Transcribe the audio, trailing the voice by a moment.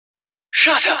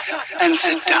Shut up and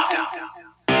sit down.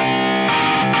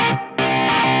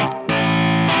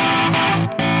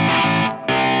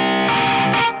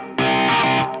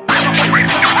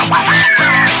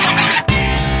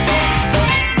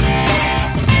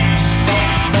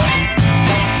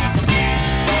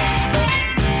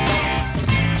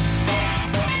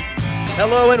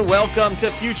 Hello and welcome to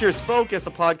Futures Focus,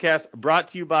 a podcast brought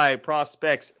to you by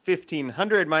Prospects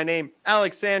 1500. My name,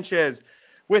 Alex Sanchez.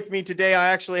 With me today, I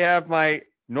actually have my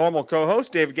normal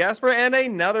co-host, David Gasper, and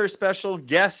another special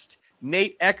guest,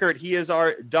 Nate Eckert. He is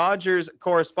our Dodgers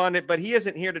correspondent, but he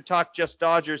isn't here to talk just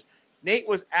Dodgers. Nate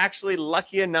was actually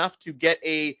lucky enough to get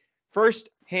a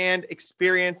first-hand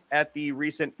experience at the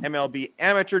recent MLB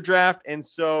amateur draft, and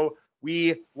so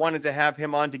we wanted to have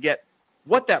him on to get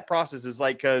what that process is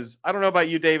like, because I don't know about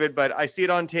you, David, but I see it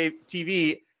on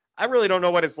TV. I really don't know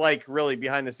what it's like really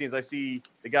behind the scenes. I see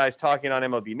the guys talking on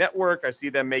MLB Network. I see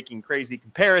them making crazy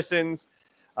comparisons,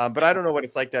 but I don't know what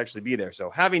it's like to actually be there. So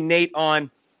having Nate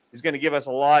on is going to give us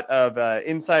a lot of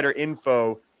insider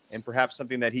info and perhaps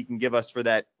something that he can give us for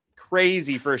that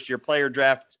crazy first-year player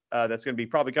draft that's going to be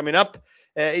probably coming up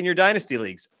in your dynasty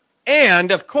leagues.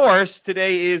 And, of course,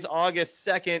 today is August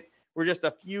 2nd. We're just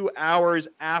a few hours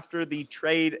after the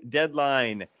trade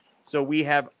deadline. So we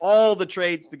have all the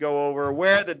trades to go over,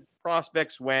 where the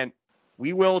prospects went.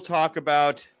 We will talk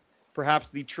about perhaps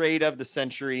the trade of the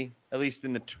century, at least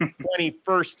in the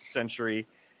 21st century.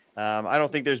 I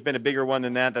don't think there's been a bigger one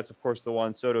than that. That's, of course, the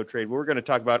Juan Soto trade. We're going to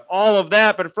talk about all of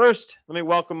that. But first, let me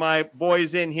welcome my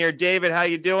boys in here. David, how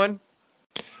you doing?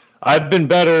 I've been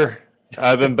better,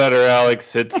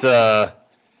 Alex. It's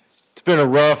been a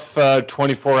rough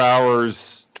 24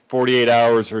 hours, 48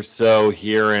 hours or so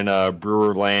here in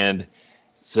Brewer land.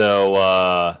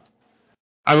 So,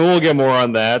 we'll get more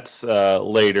on that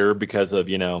later because of,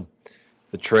 the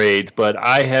trades. But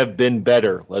I have been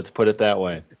better. Let's put it that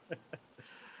way.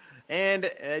 And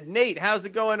Nate, how's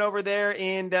it going over there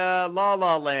in La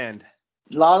La Land?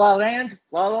 La La Land?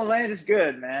 La La Land is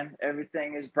good, man.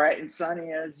 Everything is bright and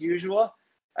sunny as usual.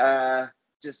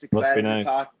 Just excited Must be nice. to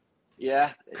talk.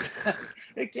 Yeah,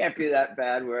 it can't be that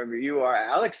bad wherever you are,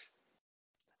 Alex.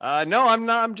 No, I'm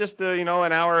not. I'm just an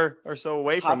hour or so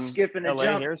away from skipping, LA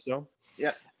jump. here. So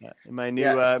yeah, in my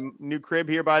new crib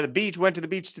here by the beach. Went to the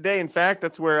beach today. In fact,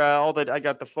 that's where I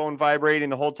got the phone vibrating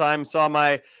the whole time. Saw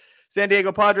my San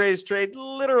Diego Padres trade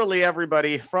literally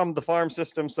everybody from the farm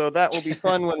system. So that will be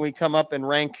fun when we come up and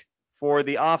rank for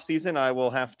the off season. I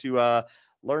will have to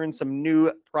learn some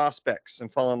new prospects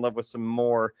and fall in love with some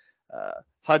more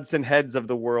Hudson Heads of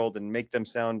the world and make them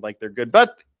sound like they're good,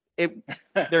 but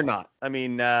they're not. I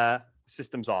mean,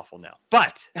 system's awful now,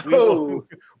 but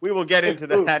we will get into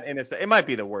that in a second. It might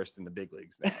be the worst in the big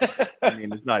leagues now. I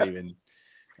mean, it's not even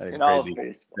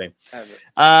crazy.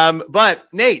 But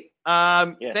Nate,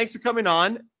 thanks for coming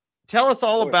on. Tell us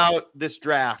all about this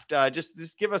draft.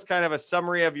 Just give us kind of a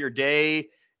summary of your day.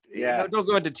 Yeah. Don't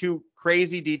go into too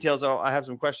crazy details. I have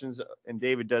some questions, and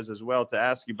David does as well, to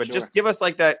ask you. But just give us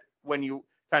like that when you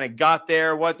kind of got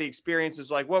there, what the experience is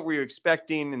like, what were you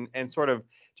expecting, and sort of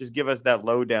just give us that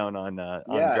lowdown on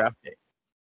draft day.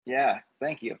 Yeah,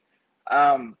 thank you.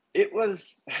 It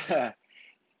was.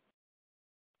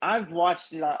 I've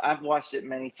watched it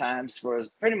many times for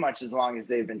pretty much as long as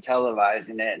they've been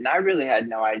televising it, and I really had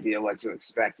no idea what to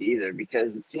expect either,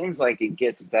 because it seems like it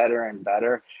gets better and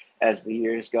better as the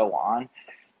years go on.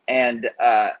 And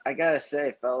I gotta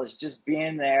say, fellas, just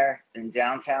being there in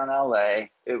downtown LA,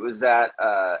 it was at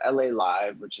LA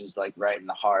Live, which is like right in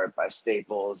the heart by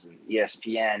Staples, and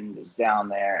ESPN is down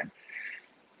there. And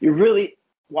you're really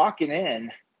walking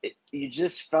in, you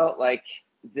just felt like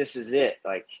this is it.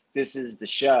 Like, this is the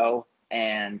show,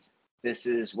 and this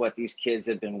is what these kids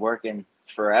have been working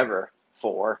forever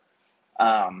for.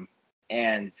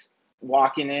 And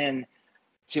walking in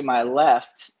to my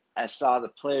left, I saw the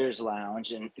Players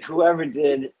Lounge, and whoever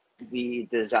did the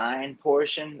design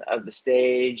portion of the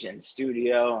stage and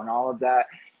studio and all of that,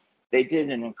 they did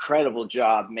an incredible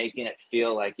job making it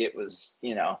feel like it was,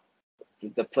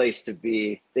 the place to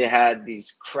be. They had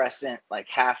these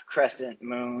half crescent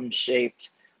moon shaped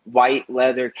white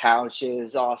leather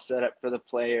couches all set up for the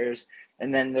players.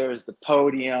 And then there was the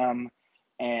podium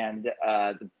and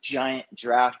the giant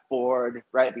draft board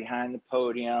right behind the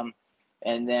podium.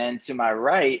 And then to my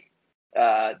right,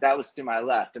 that was to my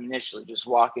left initially, just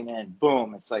walking in,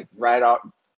 boom, it's like right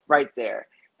there.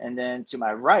 And then to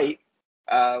my right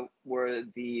were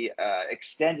the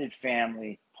extended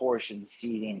family portion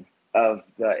seating of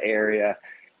the area,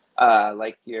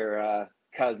 like your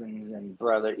cousins and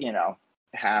brother,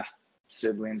 half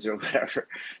siblings or whatever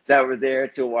that were there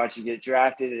to watch you get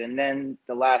drafted. And then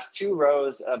the last 2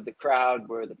 rows of the crowd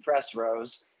were the press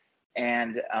rows.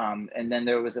 And then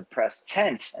there was a press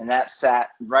tent, and that sat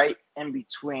right in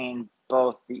between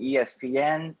both the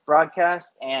ESPN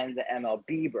broadcast and the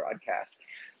MLB broadcast.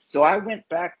 So I went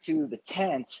back to the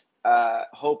tent,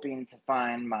 hoping to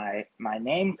find my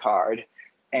name card,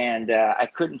 and I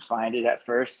couldn't find it at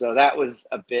first. So that was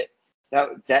a bit,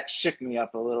 that shook me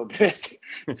up a little bit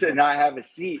to not have a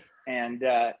seat. And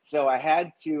so I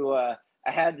had to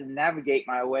navigate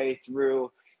my way through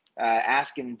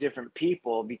asking different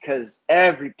people, because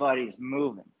everybody's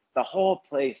moving. The whole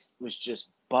place was just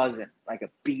buzzing like a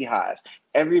beehive.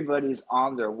 Everybody's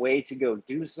on their way to go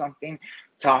do something,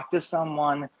 talk to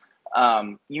someone,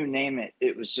 you name it.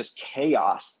 It was just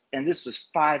chaos. And this was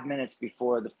 5 minutes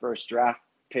before the first draft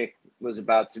pick was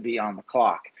about to be on the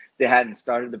clock. They hadn't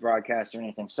started the broadcast or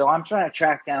anything. So I'm trying to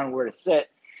track down where to sit.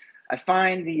 I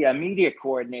find the media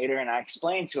coordinator, and I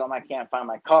explain to him I can't find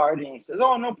my card. And he says,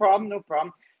 oh, no problem, no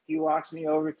problem. He walks me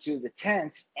over to the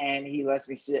tent, and he lets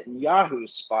me sit in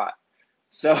Yahoo's spot.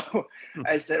 So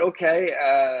I said, okay,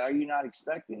 are you not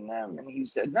expecting them? And he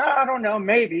said, no, I don't know,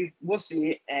 maybe, we'll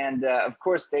see. And of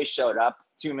course they showed up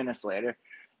 2 minutes later.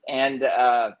 And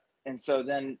so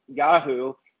then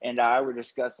Yahoo and I were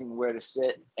discussing where to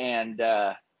sit, and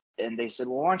they said,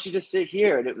 well, why don't you just sit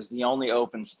here? And it was the only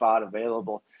open spot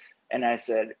available. And I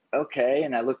said, okay.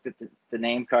 And I looked at the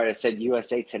name card. It said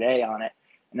USA Today on it.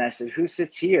 And I said, who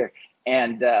sits here?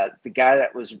 And the guy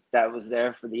that was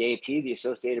there for the AP, the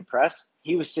Associated Press,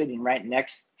 he was sitting right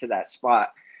next to that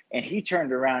spot. And he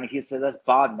turned around and he said, that's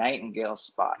Bob Nightingale's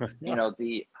spot.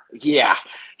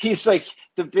 He's like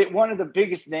one of the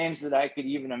biggest names that I could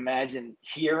even imagine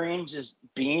hearing just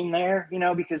being there,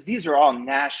 because these are all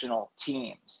national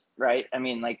teams, right? I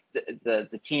mean, like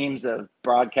the teams of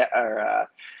broadcast, or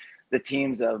the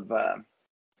teams of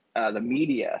the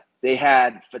media. They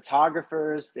had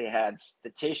photographers, they had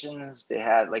statisticians, they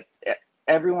had like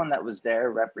everyone that was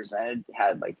there represented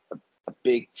had like a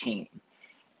big team.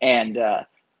 And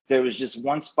there was just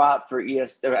one spot for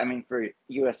USA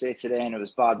Today, and it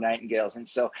was Bob Nightingale's. And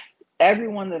so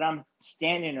everyone that I'm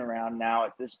standing around now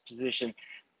at this position,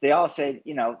 they all say,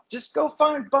 just go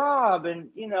find Bob. And,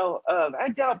 I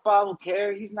doubt Bob will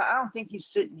care. I don't think he's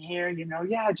sitting here,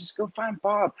 yeah, just go find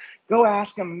Bob. Go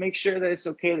ask him and make sure that it's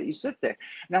okay that you sit there.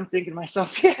 And I'm thinking to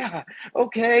myself, yeah,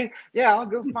 okay. Yeah, I'll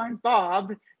go find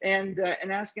Bob and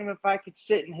ask him if I could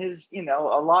sit in his,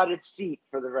 allotted seat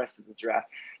for the rest of the draft.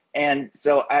 And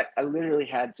so I literally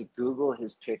had to Google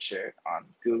his picture on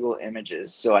Google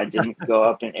Images, so I didn't go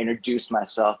up and introduce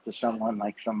myself to someone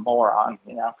like some moron,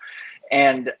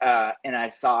 And I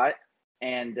saw it,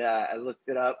 and I looked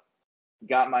it up,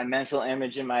 got my mental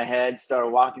image in my head, started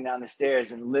walking down the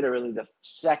stairs, and literally the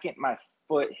second my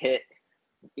foot hit,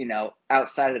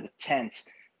 outside of the tent,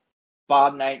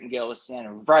 Bob Nightingale was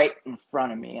standing right in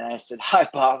front of me. And I said, hi,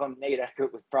 Bob, I'm Nate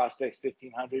Eckert with Prospects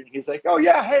 1500. And he's like, oh,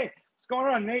 yeah, hey, what's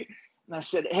going on, Nate? And I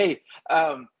said, hey,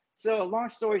 so long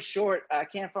story short, I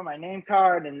can't find my name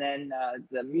card. And then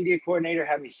the media coordinator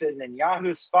had me sitting in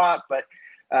Yahoo's spot, but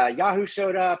Yahoo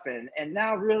showed up. And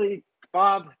now really,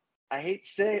 Bob, I hate to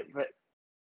say it, but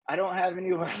I don't have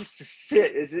anywhere else to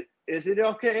sit. Is it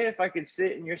okay if I could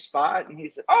sit in your spot? And he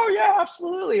said, oh, yeah,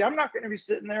 absolutely. I'm not going to be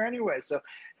sitting there anyway. So,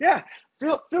 yeah,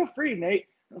 feel free, Nate.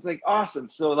 I was like, awesome.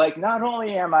 So, like, not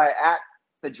only am I at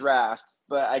the draft,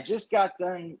 but I just got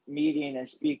done meeting and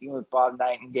speaking with Bob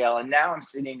Nightingale, and now I'm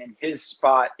sitting in his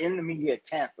spot in the media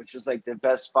tent, which was like the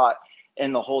best spot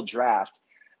in the whole draft.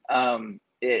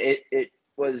 It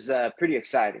was pretty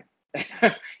exciting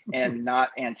and not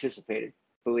anticipated,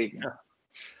 believe me.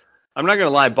 I'm not gonna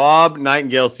lie, Bob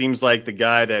Nightingale seems like the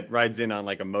guy that rides in on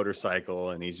like a motorcycle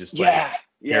and he's just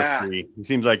carefree. He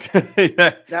seems like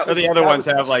the other ones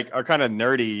are kind of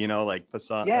nerdy, like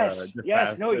Passan.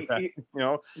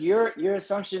 Your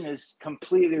assumption is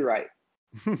completely right.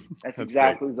 That's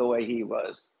exactly great. The way he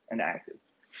was and acted.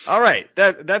 All right,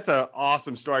 that's an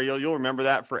awesome story. You'll remember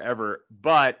that forever.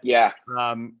 But yeah,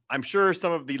 I'm sure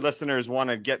some of the listeners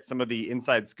want to get some of the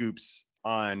inside scoops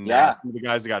on some of the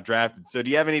guys that got drafted. So do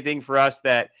you have anything for us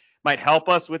that might help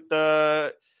us with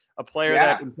a player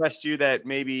that impressed you, that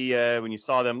maybe when you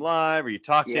saw them live or you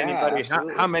talked to anybody?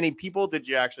 How many people did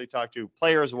you actually talk to,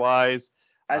 players wise?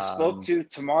 I spoke to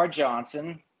Tamar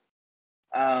Johnson.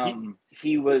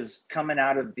 He was coming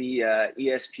out of the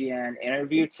ESPN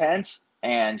interview tent,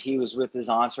 and he was with his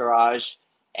entourage,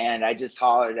 and I just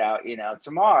hollered out,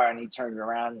 Tamar, and he turned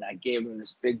around and I gave him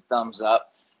this big thumbs up.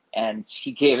 And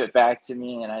he gave it back to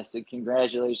me, and I said,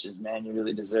 congratulations, man, you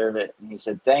really deserve it. And he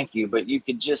said, thank you. But you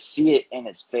could just see it in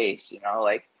his face,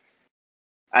 like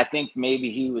I think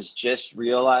maybe he was just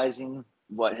realizing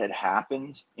what had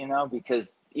happened,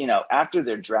 because, after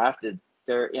they're drafted,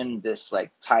 they're in this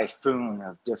like typhoon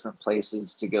of different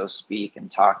places to go speak and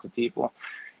talk to people.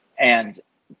 And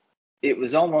it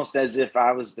was almost as if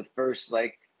I was the first,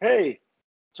 like, hey,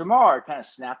 Tamar, kind of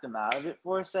snapped him out of it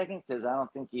for a second, because I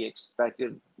don't think he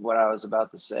expected what I was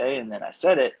about to say. And then I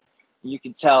said it. You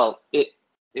could tell it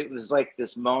was like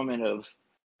this moment of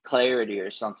clarity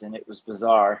or something. It was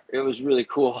bizarre. It was really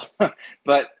cool.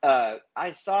 But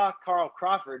I saw Carl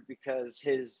Crawford because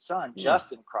his son,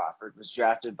 Justin Crawford, was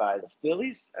drafted by the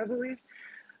Phillies, I believe.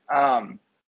 And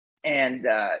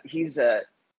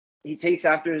he takes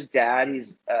after his dad.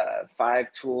 He's a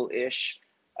 5-tool-ish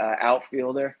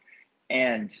outfielder.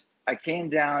 And I came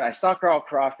down, I saw Carl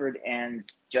Crawford and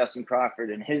Justin Crawford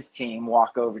and his team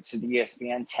walk over to the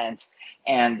ESPN tent.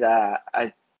 And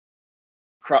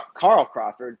Carl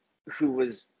Crawford, who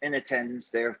was in attendance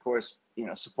there, of course,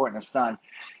 supporting his son,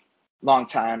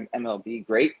 longtime MLB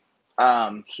great.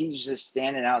 He's just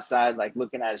standing outside, like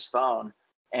looking at his phone.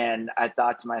 And I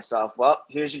thought to myself, well,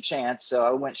 here's your chance. So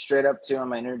I went straight up to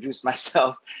him. I introduced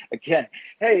myself again.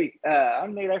 Hey,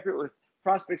 I'm Nate Eckert with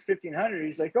Prospects 1500.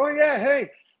 He's like, oh, yeah, hey,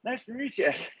 nice to meet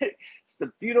you. It's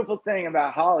the beautiful thing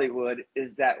about Hollywood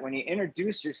is that when you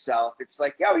introduce yourself, it's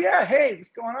like, oh, yeah, hey,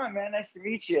 what's going on, man? Nice to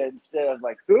meet you. Instead of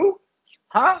like, who?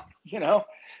 Huh?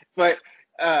 But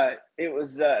it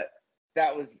was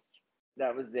that was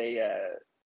a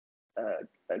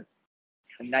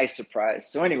nice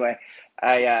surprise. So anyway,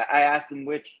 I asked him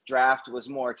which draft was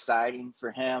more exciting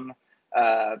for him,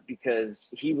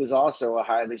 because he was also a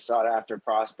highly sought after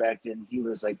prospect, and he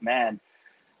was like, man,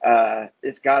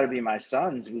 it's got to be my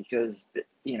son's, because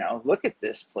look at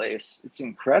this place, it's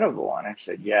incredible. And I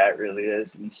said, yeah, it really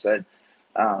is. And he said,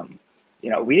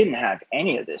 we didn't have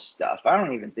any of this stuff. I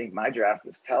don't even think my draft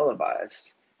was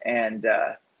televised. And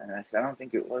I said, I don't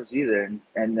think it was either.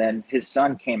 And then his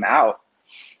son came out,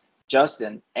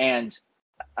 Justin, and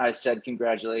I said,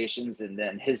 congratulations. And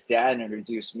then his dad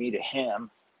introduced me to him,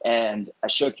 and I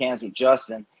shook hands with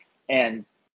Justin, and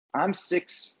I'm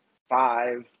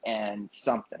 6'5" and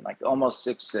something, like almost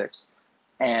 6'6".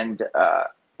 And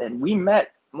we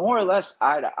met more or less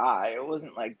eye to eye. It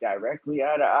wasn't like directly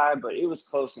eye to eye, but it was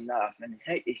close enough. And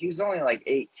hey, he's only like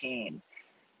 18.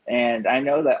 And I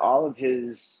know that all of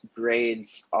his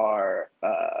grades are,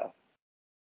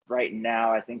 right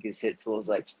now, I think his hit tool is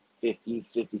like 50,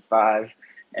 55,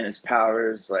 and his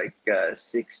power is like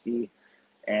 60,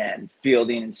 and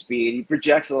fielding and speed. He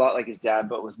projects a lot like his dad,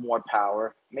 but with more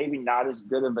power. Maybe not as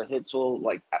good of a hit tool,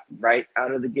 like right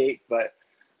out of the gate. But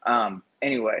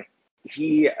anyway,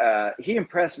 he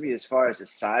impressed me as far as his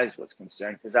size was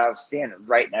concerned, because I was standing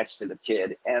right next to the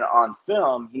kid, and on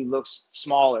film, he looks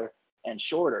smaller and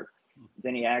shorter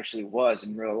than he actually was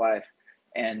in real life.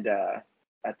 And I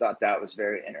thought that was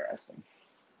very interesting.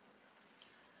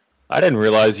 I didn't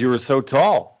realize you were so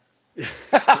tall.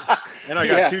 And I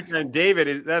got two.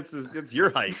 David that's your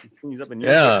height. He's up in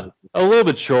your height. A little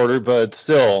bit shorter, but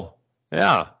still,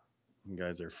 yeah. You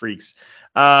guys are freaks.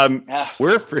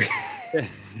 We're freaks.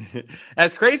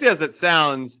 As crazy as it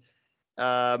sounds,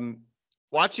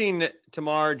 watching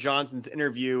Tamar Johnson's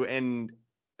interview and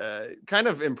kind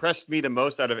of impressed me the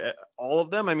most out of all of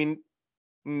them. I mean,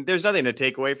 there's nothing to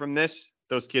take away from this.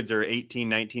 Those kids are 18,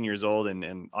 19 years old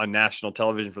and on national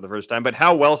television for the first time. But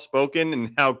how well spoken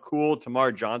and how cool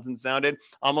Tamar Johnson sounded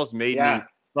almost made me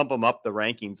bump him up the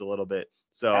rankings a little bit.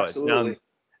 So absolutely. It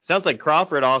sounds like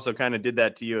Crawford also kind of did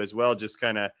that to you as well, just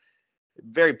kind of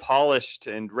very polished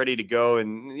and ready to go.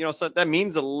 And, so that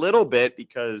means a little bit,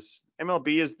 because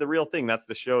MLB is the real thing. That's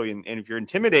the show. And if you're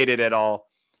intimidated at all,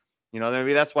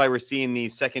 maybe that's why we're seeing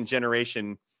these second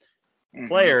generation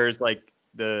players like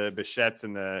the Bichettes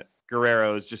and the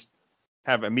Guerreros just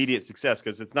have immediate success,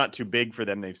 because it's not too big for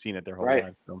them. They've seen it their whole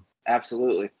life. So.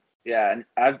 Absolutely. Yeah. And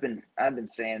I've been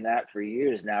saying that for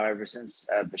years now, ever since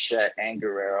Bichette and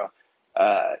Guerrero.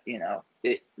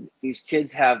 These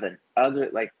kids have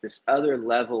this other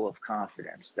level of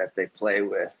confidence that they play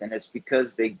with, and it's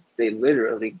because they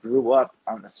literally grew up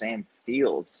on the same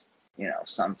fields,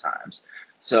 sometimes.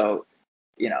 So,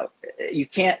 you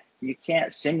can't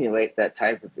simulate that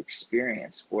type of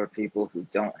experience for people who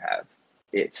don't have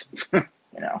it,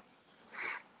 Yeah.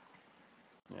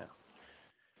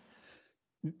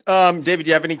 David, do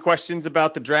you have any questions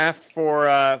about the draft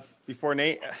for before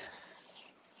Nate?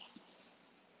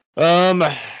 Not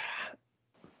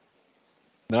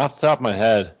off the top of my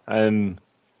head. I'm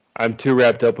too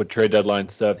wrapped up with trade dedeline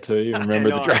stuff to even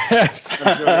remember the draft.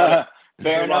 I'm sure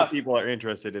Fair a enough. lot of people are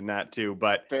interested in that too,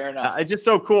 but Fair enough. it's just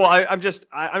so cool. I'm just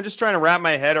trying to wrap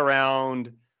my head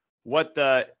around what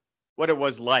the what it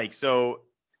was like. So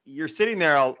you're sitting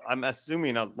there, I'm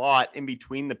assuming a lot in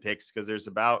between the picks because there's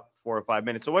about 4 or 5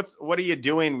 minutes. So what are you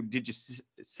doing? Did you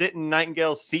sit in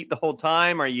Nightingale's seat the whole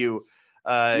time? Are you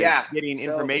getting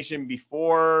information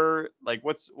before? Like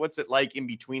what's it like in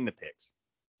between the picks?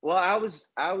 Well, I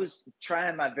was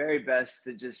trying my very best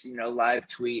to just, live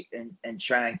tweet and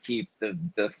try and keep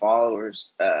the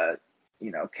followers,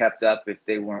 kept up if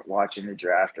they weren't watching the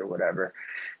draft or whatever.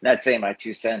 Not saying my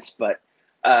 2 cents, but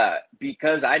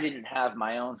because I didn't have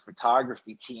my own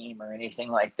photography team or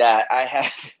anything like that, I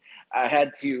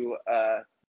had to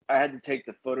take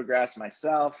the photographs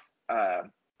myself. I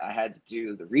had to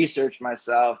do the research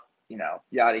myself,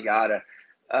 yada yada.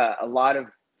 A lot of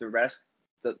the rest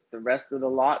of the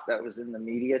lot that was in the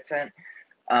media tent,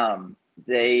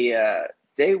 they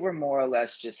were more or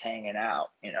less just hanging out,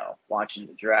 watching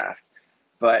the draft.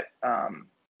 But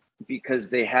because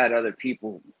they had other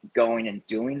people going and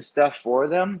doing stuff for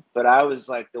them, but I was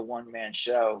like the one-man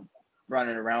show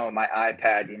running around with my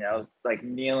iPad, like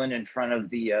kneeling in front of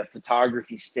the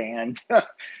photography stand,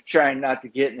 trying not to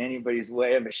get in anybody's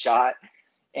way of a shot.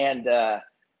 And that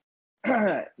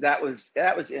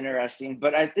was interesting.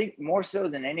 But I think more so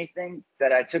than anything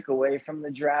that I took away from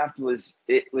the draft was,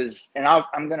 and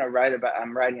I'm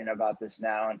writing about this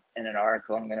now in an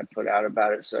article I'm going to put out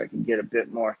about it so I can get a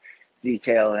bit more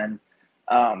detail in.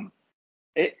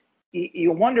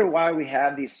 You wonder why we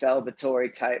have these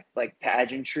celebratory type like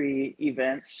pageantry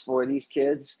events for these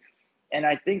kids. And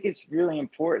I think it's really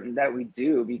important that we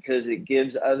do, because it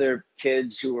gives other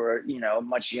kids who are,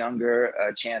 much younger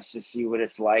a chance to see what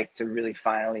it's like to really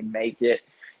finally make it.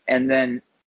 And then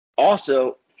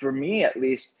also, for me at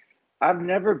least, I've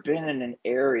never been in an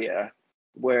area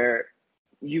where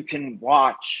you can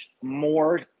watch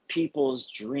more people's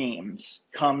dreams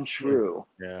come true,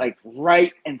 like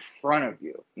right in front of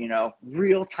you,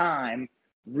 real time,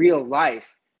 real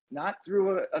life, not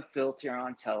through a filter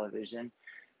on television.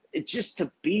 It just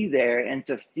to be there and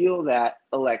to feel that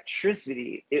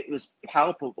electricity, it was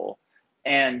palpable.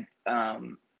 And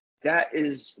that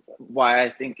is why I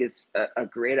think it's a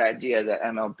great idea that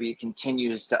MLB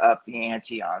continues to up the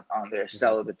ante on their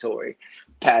celebratory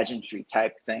pageantry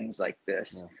type things like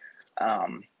this.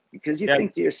 Because you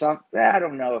think to yourself, I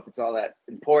don't know if it's all that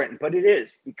important, but it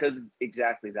is, because of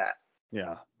exactly that.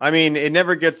 Yeah. I mean, it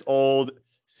never gets old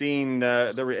seeing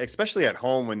the especially at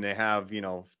home when they have,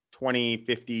 20,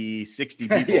 50, 60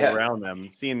 people around them,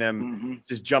 seeing them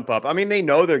just jump up. I mean, they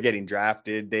know they're getting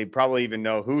drafted. They probably even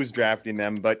know who's drafting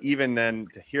them. But even then,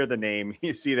 to hear the name,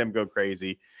 you see them go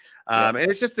crazy. And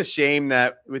it's just a shame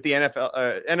that with the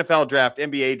NFL draft,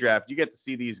 NBA draft, you get to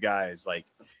see these guys like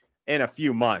in a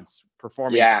few months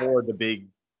performing for the big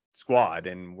squad.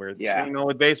 And with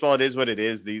baseball, it is what it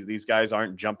is. These guys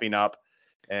aren't jumping up,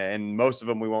 and most of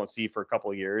them we won't see for a couple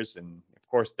of years. And of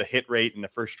course, the hit rate in the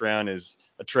first round is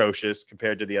atrocious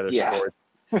compared to the other sports.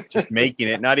 Just making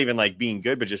it, not even like being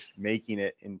good, but just making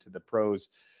it into the pros,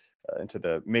 into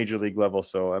the major league level.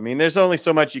 So, I mean, there's only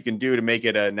so much you can do to make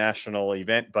it a national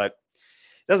event, but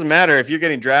it doesn't matter if you're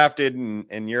getting drafted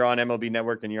and you're on MLB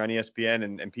Network and you're on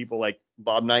ESPN and people like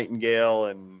Bob Nightingale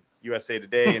and USA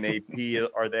Today and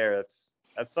AP are there. That's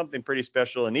something pretty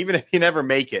special. And even if you never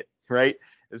make it, right,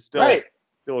 it's still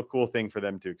a cool thing for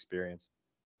them to experience.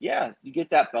 Yeah, you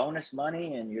get that bonus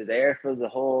money and you're there for the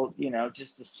whole,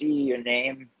 just to see your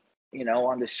name,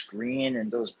 on the screen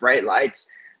and those bright lights.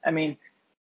 I mean,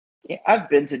 I've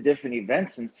been to different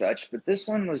events and such, but this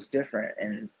one was different.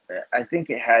 And I think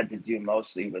it had to do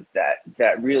mostly with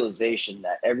that realization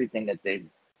that everything that they've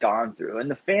gone through,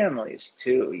 and the families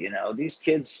too, these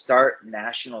kids start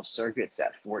national circuits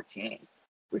at 14,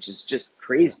 which is just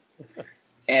crazy.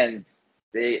 And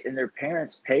their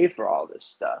parents pay for all this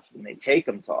stuff and they take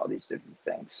them to all these different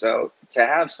things. So to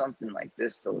have something like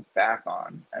this to look back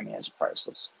on, I mean, it's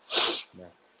priceless. Yeah.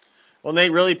 Well,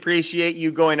 Nate, really appreciate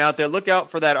you going out there. Look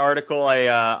out for that article.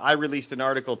 I released an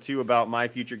article too about my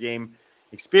future game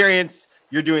experience.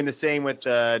 You're doing the same with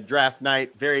draft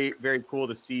night. Very, very cool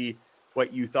to see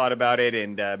what you thought about it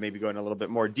and maybe go in a little bit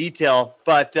more detail.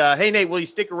 But hey, Nate, will you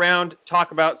stick around,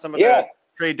 talk about some of the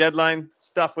trade deadline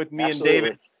stuff with me and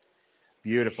David?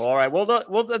 Beautiful. All right. Well,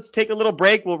 let's take a little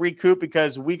break. We'll recoup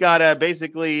because we got to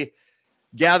basically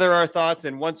gather our thoughts.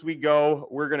 And once we go,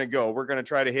 we're going to go. We're going to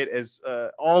try to hit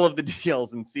all of the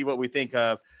deals and see what we think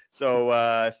of.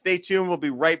 So stay tuned. We'll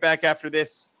be right back after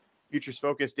this. Futures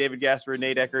Focus, David Gasper,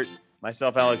 Nate Eckert,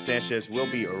 myself, Alex Sanchez.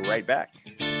 We'll be right back.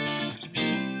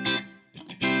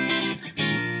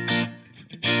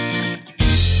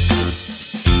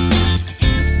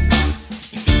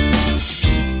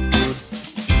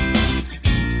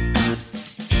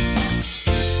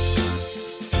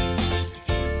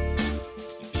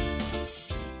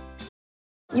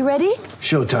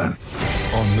 Showtime.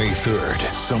 On May 3rd,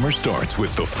 summer starts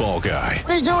with The Fall Guy.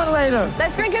 What are you doing later?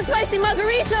 Let's drink a spicy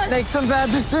margarita. Make some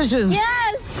bad decisions.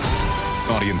 Yes.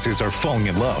 Audiences are falling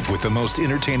in love with the most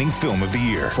entertaining film of the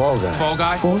year. Fall Guy. Fall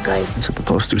Guy? Fall guy. That's what the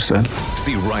poster said.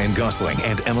 See Ryan Gosling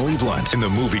and Emily Blunt in the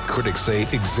movie critics say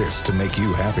exists to make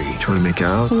you happy. Trying to make it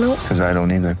out? Nope. Because I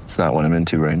don't either. It's not what I'm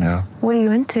into right now. What are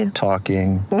you into?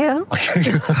 Talking. Yeah.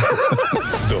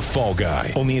 The Fall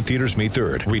Guy. Only in theaters May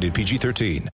 3rd. Rated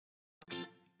PG-13.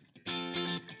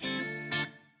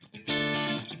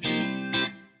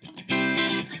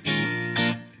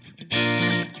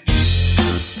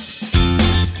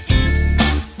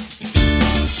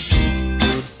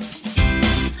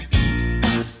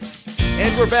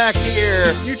 And we're back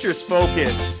here, Futures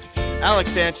Focus.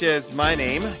 Alex Sanchez, my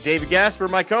name. David Gasper,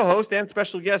 my co-host, and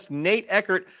special guest Nate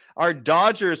Eckert, our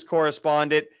Dodgers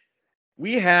correspondent.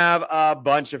 We have a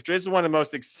bunch of, this is one of the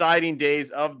most exciting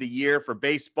days of the year for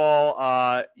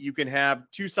baseball. You can have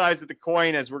two sides of the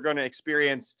coin, as we're going to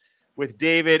experience with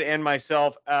David and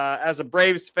myself. As a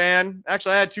Braves fan,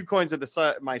 actually I had two coins of the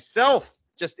side myself,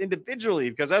 just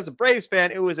individually, because as a Braves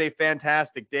fan, it was a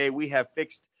fantastic day. We have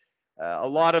fixed a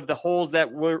lot of the holes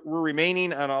that were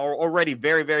remaining on our already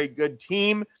very, very good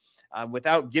team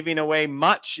without giving away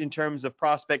much in terms of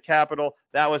prospect capital.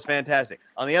 That was fantastic.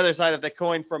 On the other side of the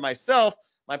coin for myself,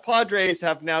 my Padres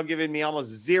have now given me almost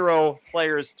zero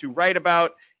players to write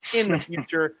about in the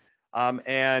future.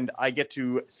 And I get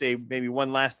to say maybe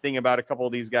one last thing about a couple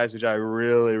of these guys, which I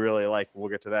really, really like. We'll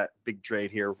get to that big trade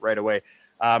here right away.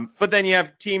 But then you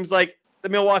have teams like the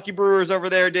Milwaukee Brewers over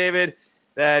there, David,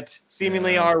 that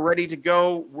seemingly are ready to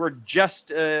go. We're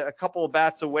just a couple of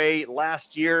bats away.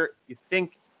 Last year, you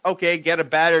think, okay, get a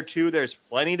bat or two. There's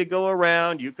plenty to go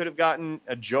around. You could have gotten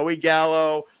a Joey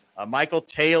Gallo, a Michael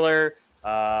Taylor,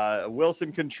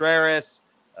 Wilson Contreras,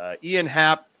 Ian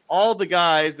Happ, all the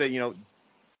guys that,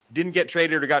 didn't get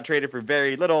traded or got traded for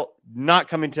very little, not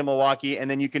coming to Milwaukee.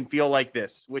 And then you can feel like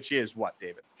this, which is what,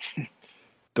 David?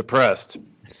 Depressed.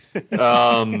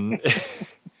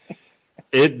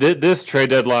 This trade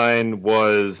deadline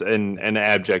was an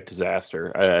abject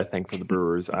disaster, I think, for the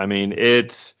Brewers. I mean,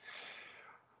 it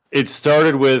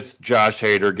started with Josh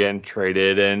Hader getting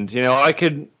traded, and I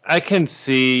can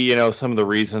see some of the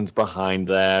reasons behind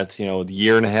that. The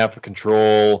year and a half of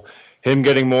control, him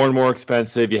getting more and more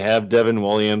expensive. You have Devin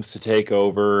Williams to take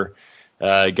over,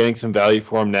 getting some value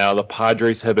for him now. The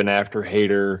Padres have been after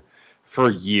Hader for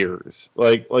years,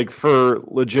 like for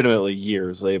legitimately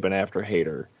years. They've been after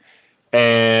Hader.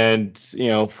 And,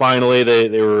 finally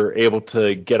they were able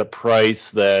to get a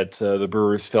price that the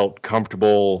Brewers felt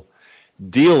comfortable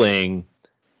dealing,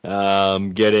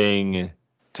 getting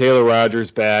Taylor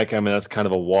Rogers back. I mean, that's kind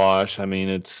of a wash. I mean,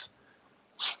 it's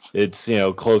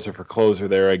closer for closer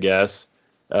there, I guess.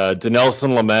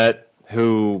 Dinelson Lamet,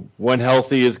 who when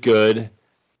healthy is good,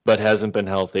 but hasn't been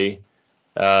healthy.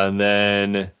 And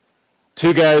then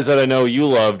two guys that I know you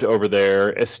loved over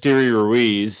there, Esteury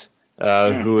Ruiz,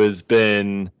 who has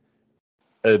been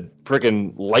a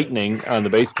freaking lightning on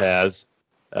the base paths,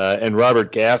 and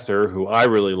Robert Gasser, who I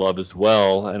really love as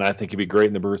well, and I think he'd be great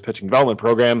in the Brewers pitching development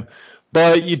program.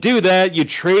 But you do that, you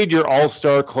trade your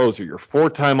all-star closer, your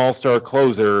four-time all-star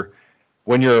closer,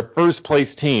 when you're a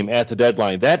first-place team at the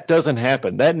deadline. That doesn't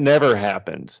happen. That never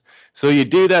happens. So you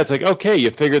do that. It's like, okay,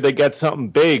 you figure they got something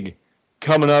big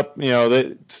coming up,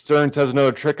 that Stearns has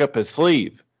another trick up his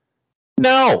sleeve.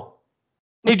 No.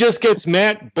 He just gets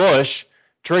Matt Bush,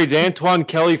 trades Antoine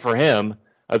Kelly for him,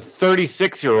 a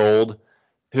 36-year-old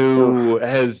who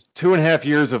has 2.5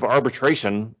 years of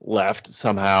arbitration left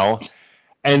somehow.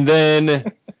 And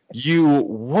then you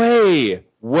way,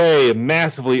 way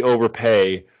massively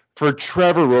overpay for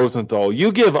Trevor Rosenthal.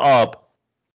 You give up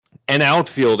an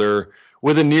outfielder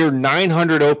with a near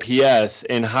 900 OPS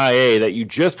in high A that you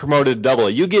just promoted to double A.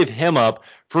 You give him up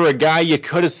for a guy you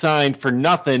could have signed for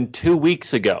nothing 2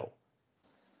 weeks ago.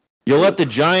 You let the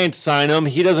Giants sign him.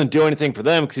 He doesn't do anything for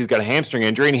them because he's got a hamstring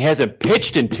injury and he hasn't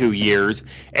pitched in 2 years.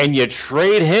 And you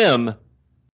trade him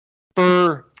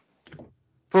for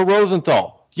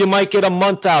Rosenthal. You might get a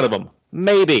month out of him,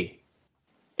 maybe.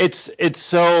 It's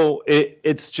so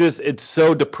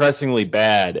depressingly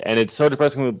bad, and it's so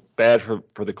depressingly bad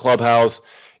for the clubhouse.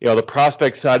 The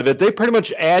prospect side of it. They pretty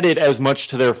much added as much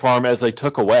to their farm as they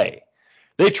took away.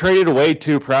 They traded away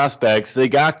 2 prospects. They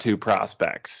got 2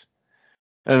 prospects.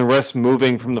 And the rest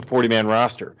moving from the 40-man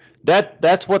roster.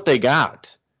 That's what they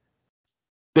got.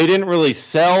 They didn't really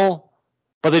sell,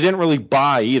 but they didn't really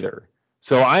buy either.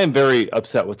 So I am very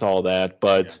upset with all that.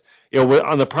 But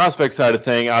on the prospect side of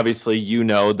thing, obviously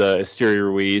the Esteury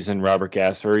Ruiz and Robert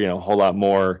Gasser, a whole lot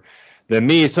more than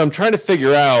me. So I'm trying to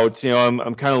figure out,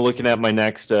 I'm kind of looking at my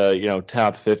next,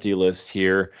 top 50 list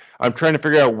here. I'm trying to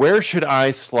figure out where should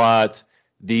I slot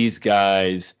these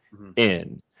guys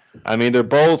in. I mean, they're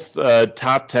both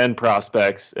top 10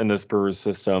 prospects in this Brewers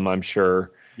system, I'm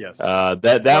sure. Yes.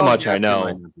 That much I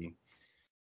know.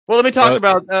 Well, let me talk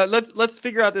about let's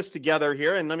figure out this together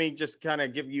here, and let me just kind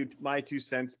of give you my 2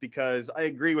 cents, because I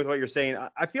agree with what you're saying.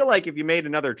 I feel like if you made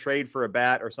another trade for a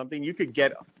bat or something, you could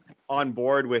get on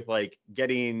board with like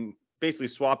basically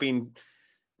swapping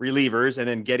relievers and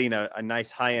then getting a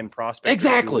nice high-end prospect.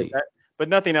 Exactly. But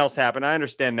nothing else happened. I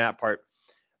understand that part.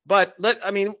 But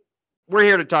we're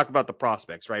here to talk about the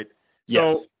prospects, right?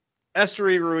 Yes. So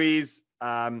Esteury Ruiz,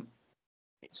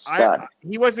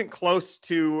 he wasn't close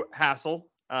to Hassel.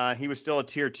 He was still a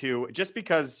tier 2, just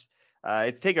because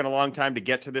it's taken a long time to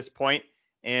get to this point,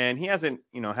 and he hasn't,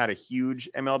 had a huge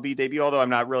MLB debut, although I'm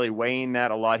not really weighing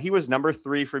that a lot. He was number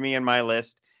 3 for me in my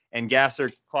list, and Gasser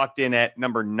clocked in at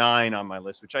number 9 on my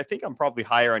list, which I think I'm probably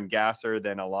higher on Gasser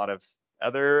than a lot of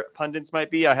other pundits might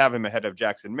be. I have him ahead of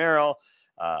Jackson Merrill,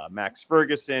 Max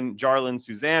Ferguson, Jarlin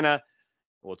Susana.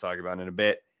 We'll talk about it in a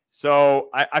bit. So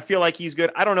I feel like he's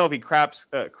good. I don't know if he cracks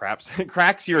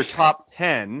your top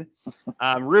 10.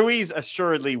 Ruiz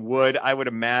assuredly would. I would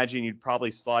imagine you'd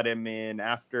probably slot him in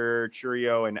after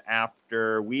Chourio and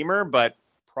after Weimer, but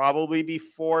probably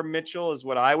before Mitchell is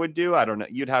what I would do. I don't know.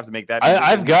 You'd have to make that.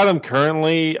 I've got him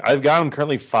currently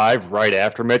 5 right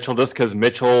after Mitchell, just because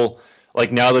Mitchell,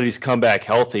 like, now that he's come back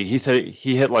healthy, he said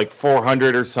he hit like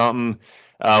 400 or something.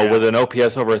 With an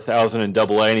OPS over 1,000 in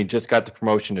AA, and he just got the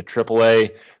promotion to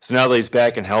AAA. So now that he's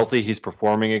back and healthy, he's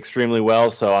performing extremely well.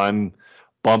 So I'm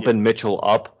bumping Mitchell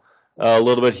up a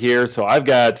little bit here. So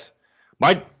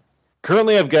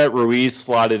currently I've got Ruiz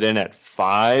slotted in at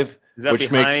 5,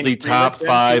 which makes the top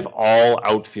 5 all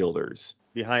outfielders.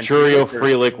 Behind Chourio,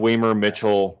 Frelick, Weimer,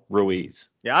 Mitchell, Ruiz.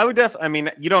 Yeah, I would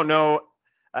you don't know.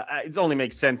 It only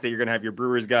makes sense that you're going to have your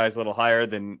Brewers guys a little higher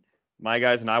than my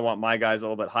guys, and I want my guys a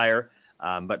little bit higher.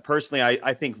 But personally,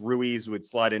 I think Ruiz would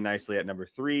slide in nicely at number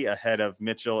 3, ahead of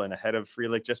Mitchell and ahead of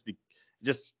Frelick,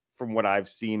 just from what I've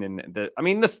seen. And the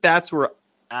stats were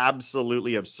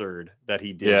absolutely absurd that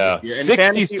he did. Yeah,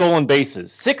 60 stolen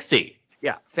bases, 60.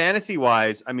 Yeah,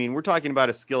 fantasy-wise, we're talking about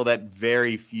a skill that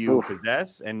very few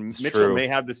possess, and Mitchell may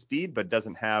have the speed, but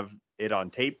doesn't have it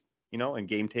on tape, and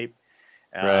game tape.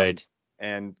 Right.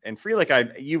 And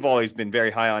Frelick, you've always been very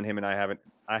high on him, and I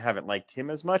haven't liked him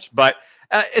as much, but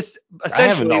it's essentially. I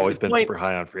haven't always been super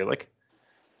high on Frelick.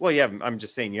 Well, yeah, I'm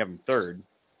just saying you have him 3rd.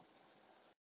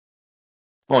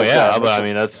 Well, yeah, but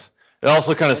it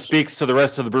also kind of speaks to the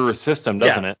rest of the Brewers system,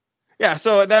 doesn't it? Yeah,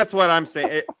 so that's what I'm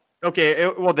saying.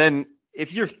 Well then,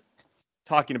 if you're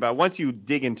talking about once you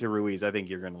dig into Ruiz, I think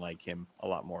you're going to like him a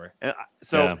lot more.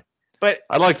 But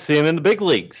I'd like to see him in the big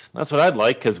leagues. That's what I'd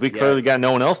like, because we clearly got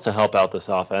no one else to help out this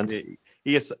offense.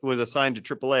 He was assigned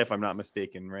to AAA, if I'm not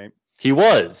mistaken, right? He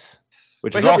was,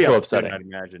 which is also upsetting. I'd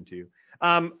imagine too.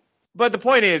 But the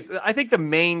point is, I think the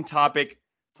main topic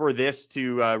for this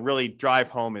to really drive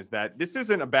home is that this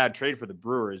isn't a bad trade for the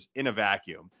Brewers in a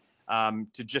vacuum.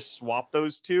 To just swap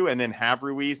those two and then have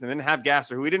Ruiz and then have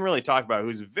Gasser, who we didn't really talk about,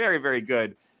 who's very, very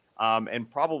good, and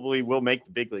probably will make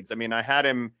the big leagues. I had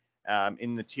him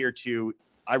in the tier 2.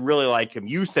 I really like him.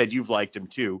 You said you've liked him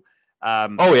too.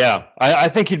 Oh yeah, I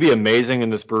think he'd be amazing in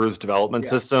this Brewers development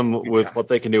system with what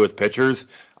they can do with pitchers.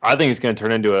 I think he's going to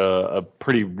turn into a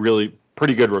pretty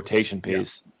good rotation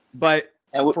piece. But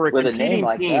for with a name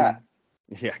like team,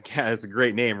 that, that's a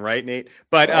great name, right, Nate?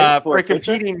 But for a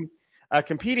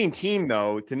competing team,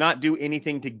 though, to not do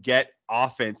anything to get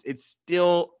offense, it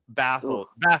still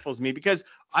baffles me, because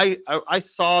I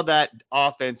saw that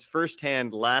offense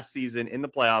firsthand last season in the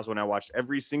playoffs when I watched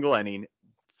every single inning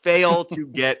fail to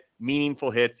get meaningful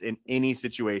hits in any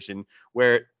situation,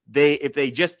 where if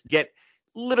they just get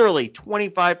literally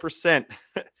 25%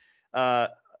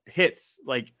 hits,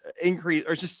 like increase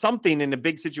or just something in a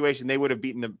big situation, they would have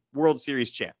beaten the World Series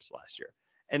champs last year.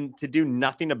 And to do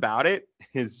nothing about it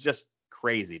is just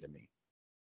crazy to me.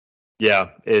 Yeah,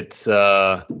 it's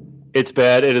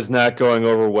bad. It is not going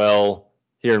over well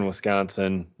here in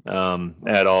Wisconsin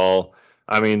at all.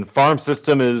 Farm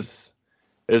system is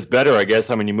better, I guess.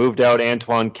 You moved out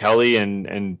Antoine Kelly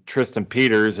and Tristan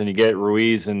Peters, and you get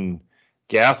Ruiz and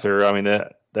Gasser.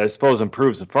 That I suppose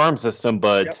improves the farm system,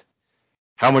 but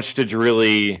how much did you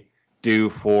really do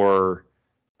for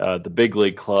the big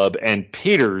league club? And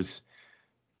Peters,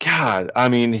 God,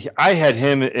 I had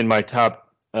him in my top.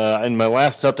 In my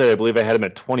last update, I believe I had him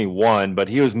at 21, but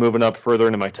he was moving up further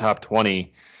into my top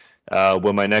 20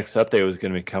 when my next update was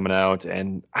going to be coming out.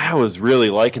 And I was really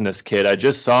liking this kid. I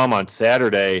just saw him on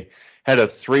Saturday, had a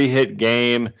 3-hit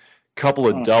game, couple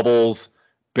of doubles,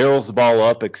 barrels the ball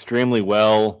up extremely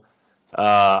well.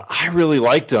 I really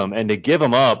liked him, and to give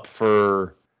him up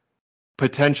for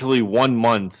potentially 1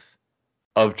 month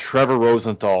of Trevor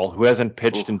Rosenthal, who hasn't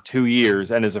pitched in 2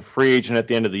 years and is a free agent at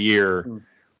the end of the year,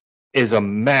 is a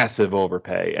massive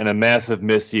overpay and a massive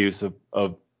misuse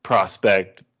of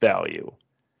prospect value.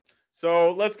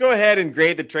 So let's go ahead and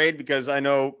grade the trade, because I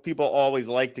know people always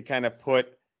like to kind of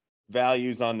put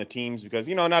values on the teams because,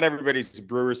 not everybody's a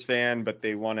Brewers fan, but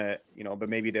they want to, but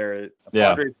maybe they're a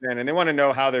Padres fan and they want to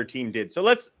know how their team did. So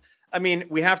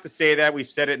we have to say that. We've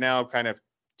said it now kind of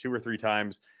 2 or 3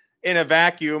 times. In a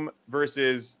vacuum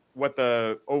versus what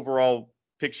the overall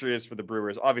picture is for the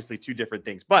Brewers, obviously 2 different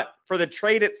things. But for the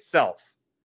trade itself,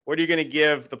 what are you going to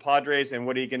give the Padres and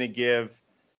what are you going to give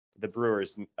the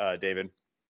Brewers, David?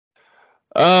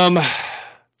 For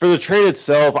the trade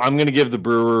itself, I'm going to give the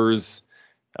Brewers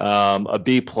a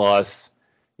B+.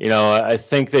 I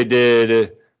think they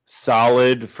did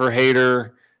solid for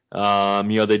Hader.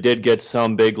 They did get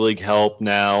some big league help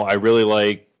now. I really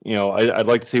like, I'd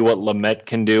like to see what Lamet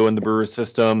can do in the Brewers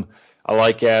system. I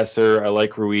like Gasser. I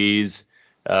like Ruiz.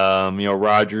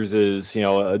 Rogers is,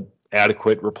 an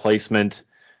adequate replacement.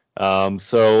 For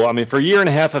a year and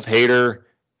a half of Hader,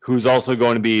 who's also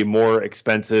going to be more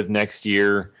expensive next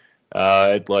year,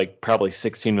 at probably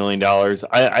 $16 million.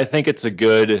 I think it's a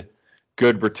good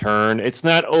return. It's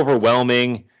not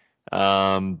overwhelming,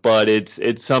 but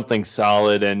it's something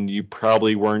solid, and you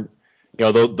probably weren't,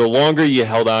 the longer you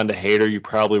held on to Hader, you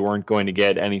probably weren't going to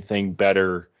get anything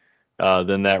better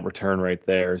than that return right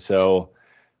there. So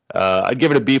I'd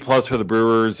give it a B+ for the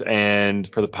Brewers, and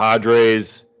for the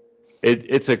Padres,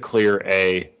 it's a clear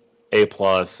A+.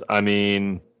 I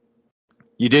mean,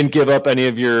 you didn't give up any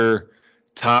of your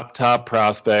top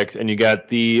prospects, and you got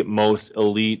the most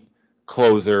elite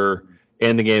closer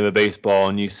in the game of baseball,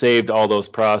 and you saved all those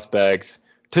prospects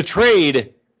to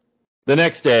trade the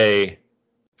next day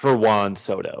for Juan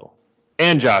Soto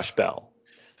and Josh Bell.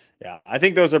 Yeah, I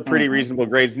think those are pretty reasonable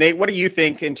grades. Nate, what do you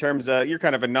think in terms of, you're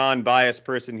kind of a non-biased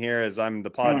person here, as I'm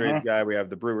the Padres guy, we have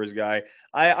the Brewers guy.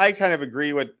 I kind of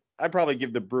agree with, I'd probably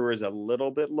give the Brewers a little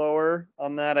bit lower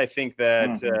on that. I think that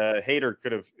Hader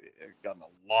could have gotten a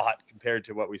lot compared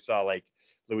to what we saw like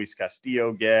Luis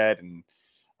Castillo get, and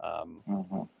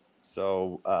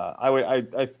so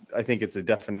I think it's a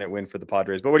definite win for the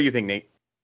Padres. But what do you think, Nate?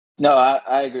 No,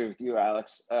 I agree with you,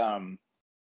 Alex. I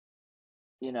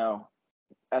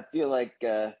feel like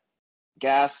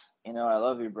Gas. I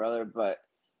love you, brother, but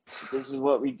this is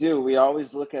what we do. We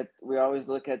always look at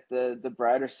the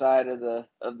brighter side of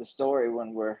the story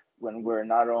when we're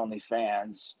not only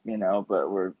fans,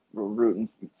 but we're rooting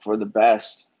for the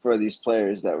best for these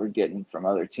players that we're getting from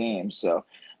other teams. So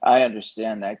I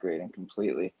understand that grading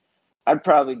completely. I'd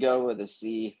probably go with a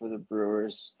C for the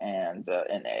Brewers and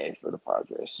an A for the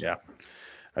Padres. Yeah,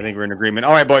 I think we're in agreement.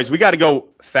 All right, boys, we got to go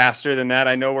faster than that.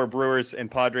 I know we're Brewers and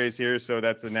Padres here, so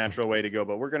that's a natural way to go.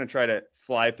 But we're going to try to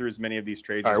fly through as many of these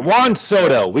trades. All right, Juan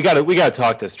Soto, we got to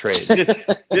talk this trade.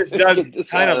 This does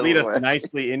kind of lead us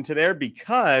nicely into there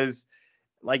because,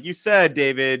 like you said,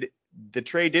 David, the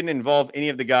trade didn't involve any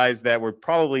of the guys that were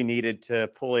probably needed to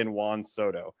pull in Juan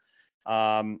Soto.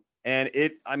 And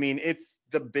it's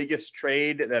the biggest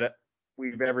trade that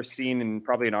we've ever seen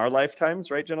probably in our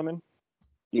lifetimes, right, gentlemen?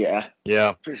 Yeah,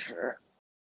 for sure.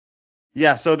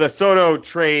 Yeah, so the Soto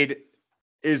trade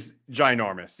is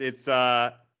ginormous. It's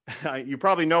you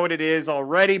probably know what it is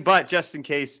already, but just in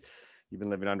case you've been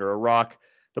living under a rock,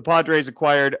 the Padres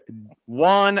acquired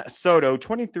Juan Soto,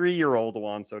 23-year-old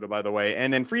Juan Soto, by the way,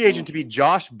 and then free agent to be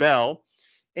Josh Bell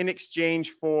in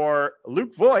exchange for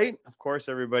Luke Voit. Of course,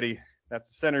 everybody, that's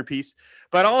the centerpiece.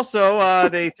 But also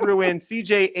they threw in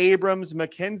C.J. Abrams,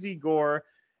 Mackenzie Gore,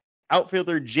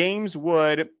 outfielder James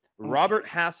Wood, Robert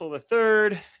Hassel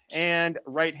III, and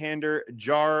right-hander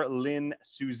Jarlin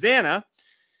Susana,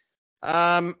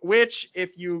 which,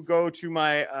 if you go to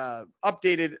my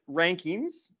updated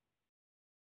rankings,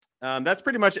 that's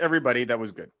pretty much everybody that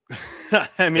was good.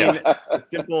 I mean, as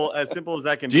simple as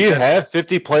that can be. Do you have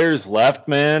 50 players left,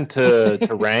 man, to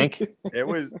rank? It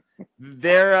was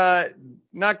they're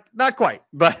not quite,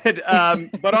 but on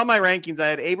my rankings, I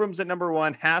had Abrams at number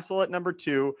 1, Hassel at number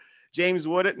 2, James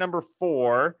Wood at number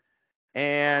 4,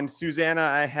 and Susana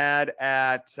I had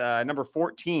at number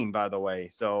 14, by the way.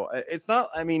 So it's not,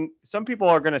 I mean, some people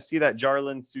are going to see that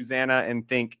Jarlin Susana and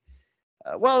think,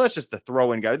 well, that's just a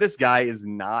throw-in guy. This guy is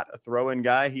not a throw-in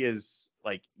guy. He is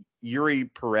like Yuri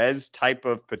Perez type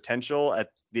of potential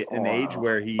at an age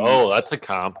where he. Oh, that's a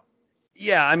comp.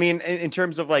 Yeah, I mean, in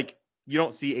terms of like you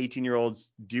don't see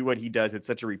 18-year-olds do what he does. It's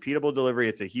such a repeatable delivery.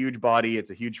 It's a huge body. It's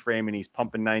a huge frame, and he's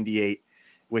pumping 98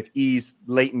 with ease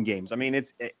late in games. I mean,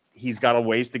 he's got a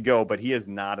ways to go, but he is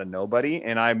not a nobody.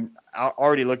 And I'm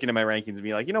already looking at my rankings and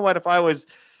be like, you know what? If I was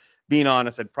being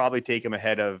honest, I'd probably take him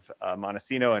ahead of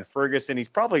Montesino and Ferguson. He's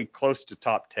probably close to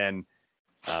top 10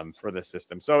 for the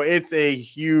system. So it's a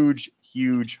huge,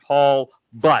 huge haul,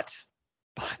 but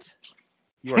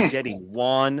you are getting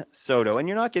Juan Soto, and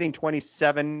you're not getting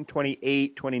 27,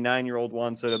 28, 29-year-old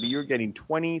Juan Soto, but you're getting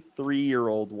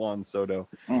 23-year-old Juan Soto.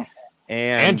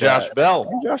 And Josh Bell.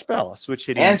 And Josh Bell, a switch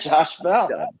hitting. And Josh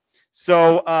Bell.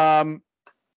 So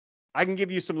I can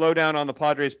give you some lowdown on the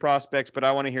Padres prospects, but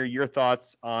I want to hear your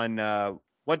thoughts on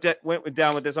what went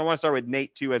down with this. I want to start with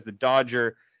Nate, too, as the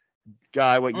Dodger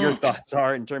guy, what your thoughts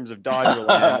are in terms of Dodger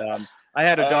land. I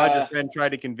had a Dodger friend try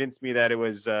to convince me that it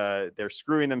was they're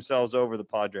screwing themselves over the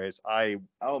Padres. I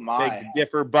beg to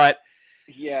differ, but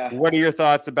yeah. What are your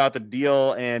thoughts about the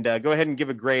deal? And go ahead and give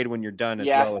a grade when you're done as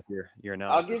well with your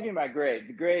analysis. I'll give you my grade.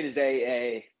 The grade is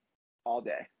AA all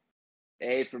day.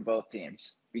 A for both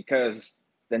teams, because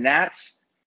the Nats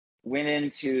went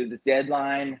into the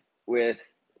deadline with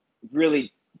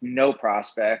really no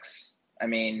prospects. I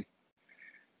mean,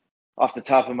 off the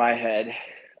top of my head,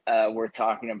 we're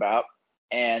talking about,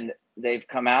 and they've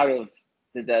come out of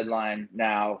the deadline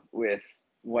now with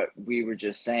what we were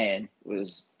just saying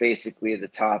was basically the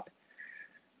top,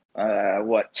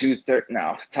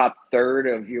 top third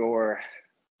of your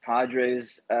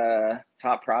Padres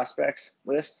top prospects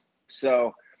list.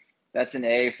 So that's an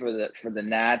A for the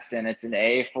Nats, and it's an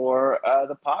A for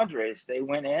the Padres. They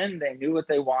went in, they knew what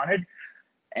they wanted,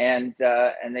 and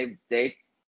they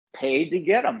paid to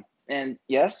get them. And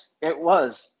yes, it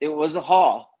was a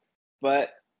haul.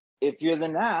 But if you're the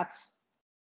Nats,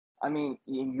 I mean,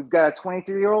 you've got a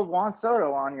 23-year-old Juan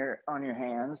Soto on your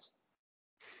hands.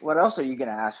 What else are you going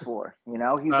to ask for? You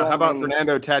know, how about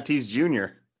Fernando Tatis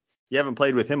Jr.? You haven't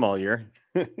played with him all year.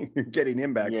 You're getting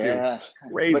him back too.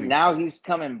 Crazy. But now he's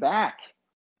coming back.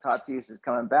 Tatis is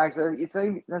coming back, so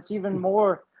that's even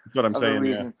more. That's what I'm saying. A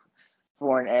reason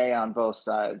for an A on both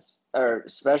sides, or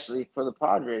especially for the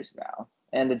Padres now.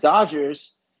 And the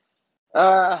Dodgers,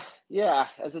 as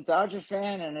a Dodger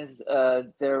fan and as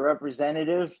their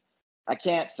representative, I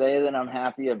can't say that I'm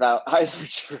happy about either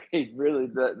trade, really,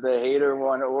 the Hader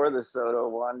one or the Soto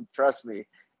one. Trust me.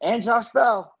 And Josh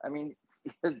Bell. I mean,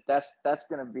 that's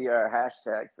going to be our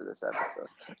hashtag for this episode.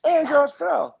 And Josh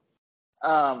Bell.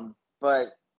 But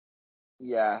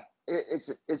yeah,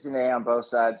 it's an A on both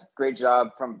sides. Great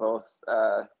job from both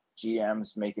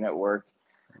GMs making it work.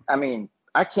 I mean,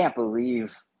 I can't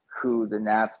believe who the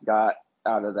Nats got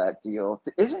out of that deal.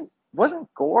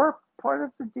 Wasn't Gore part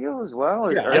of the deal as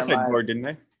well? Yeah, I said Gore, didn't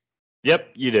I? Yep,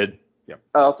 you did. Yep.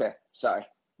 Oh, okay. Sorry,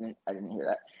 I didn't hear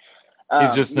that.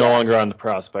 He's just no longer on the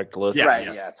prospect list. Yeah, right.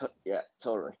 Yeah.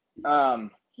 Totally.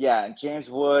 James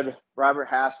Wood, Robert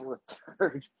Hassel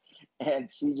III, and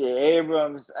C.J.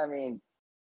 Abrams. I mean,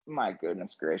 my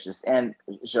goodness gracious, and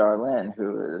Jarlin,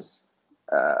 who is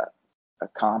a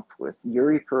comp with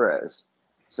Yuri Perez.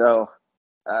 So,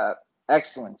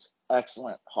 excellent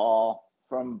haul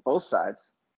from both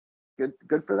sides. Good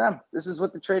for them. This is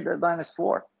what the trade deadline is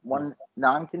for. One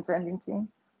non-contending team,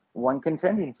 one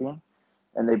contending team,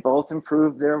 and they both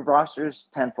improved their rosters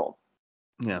tenfold.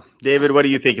 Yeah. David, what do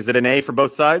you think? Is it an A for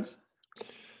both sides?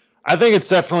 I think it's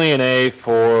definitely an A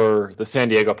for the San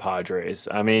Diego Padres.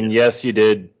 I mean, yes, you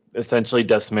did essentially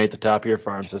decimate the top of your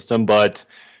farm system, but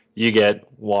you get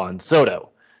Juan Soto.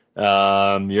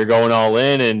 You're going all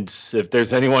in, and if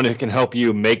there's anyone who can help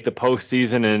you make the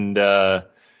postseason and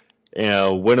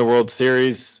win a World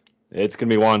Series, it's going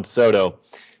to be Juan Soto.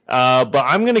 But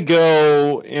I'm going to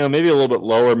go, maybe a little bit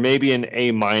lower, maybe an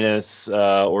A-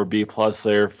 or B+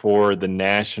 there for the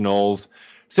Nationals,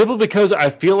 simply because I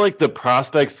feel like the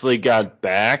prospects they got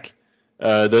back,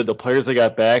 the players they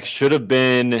got back should have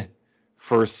been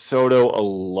for Soto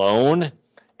alone.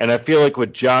 And I feel like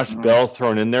with Josh Bell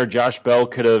thrown in there, Josh Bell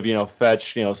could have,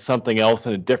 fetched, something else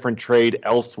in a different trade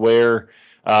elsewhere,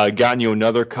 gotten you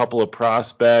another couple of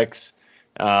prospects.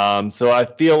 So I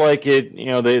feel like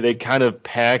they kind of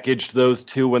packaged those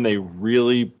two when they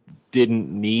really didn't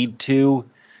need to.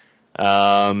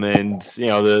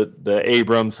 The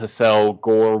Abrams, Hassel,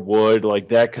 Gore, Wood, like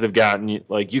that could have gotten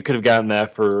you could have gotten that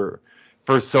for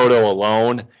Soto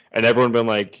alone, and everyone been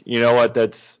like, you know what,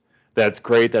 that's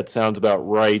great, that sounds about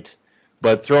right.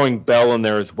 But throwing Bell in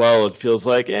there as well, it feels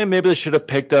like maybe they should have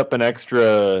picked up an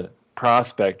extra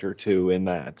prospect or two in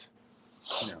that.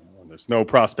 There's no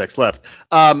prospects left.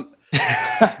 That's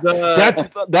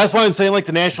why I'm saying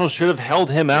the Nationals should have held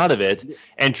him out of it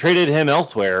and traded him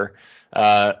elsewhere.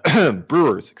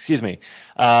 Brewers, excuse me,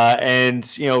 and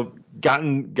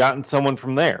gotten someone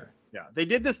from there. Yeah, they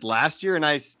did this last year, and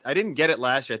I didn't get it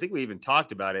last year. I think we even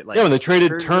talked about it. Like, when they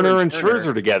traded Turner and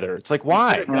Scherzer together, it's like,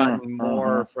 why? Could have gotten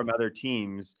more from other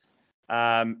teams.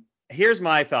 Here's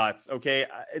my thoughts. Okay,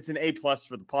 it's an A+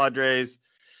 for the Padres.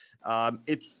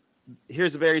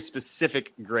 Here's a very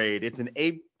specific grade. It's an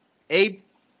A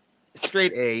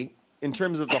straight A in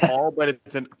terms of the haul, but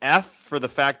it's an F for the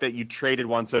fact that you traded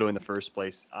Juan Soto in the first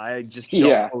place. I just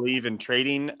don't believe in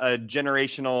trading a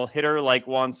generational hitter like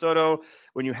Juan Soto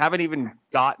when you haven't even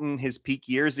gotten his peak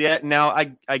years yet. Now,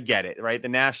 I get it, right? The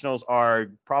Nationals are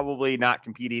probably not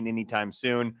competing anytime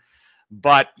soon,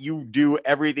 but you do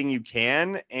everything you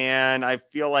can, and I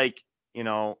feel like,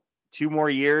 2 more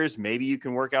years, maybe you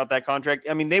can work out that contract.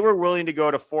 I mean, they were willing to go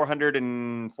to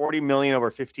 $440 million over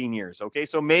 15 years. Okay,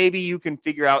 so maybe you can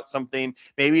figure out something.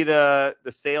 Maybe the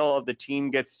sale of the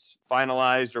team gets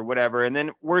finalized or whatever, and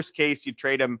then worst case, you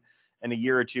trade him in a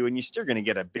year or two, and you're still going to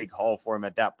get a big haul for him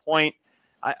at that point.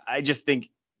 I just think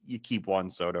you keep Juan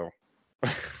Soto.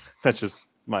 That's just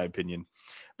my opinion.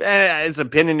 It's the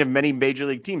opinion of many major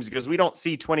league teams, because we don't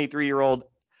see 23-year-old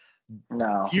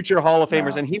future Hall of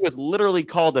Famers, and he was literally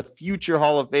called a future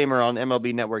Hall of Famer on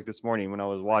MLB Network this morning when I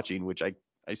was watching, which I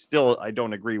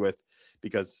don't agree with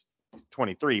because he's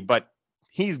 23, but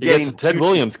he's getting Ted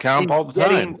Williams count all the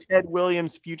time. Ted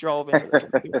Williams future Hall of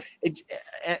Famer. And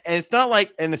it's not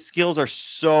like, and the skills are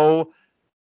so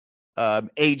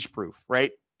age proof,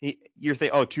 right? You're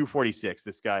thinking, 246,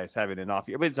 this guy is having an off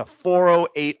year, but it's a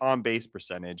 408 on base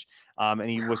percentage. And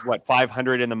he was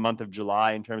 500 in the month of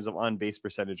July in terms of on base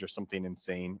percentage or something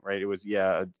insane, right? It was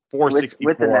 464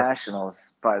 with the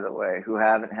Nationals, by the way, who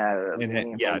haven't had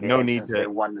no need to. They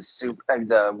won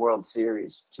the World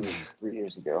Series 2-3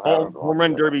 years ago. Home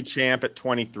run derby champ at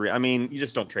 23. I mean, you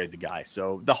just don't trade the guy.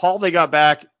 So the haul they got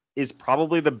back is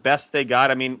probably the best they got.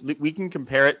 I mean, we can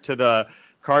compare it to the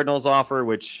Cardinals offer,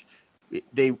 which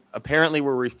they apparently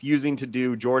were refusing to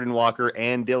do Jordan Walker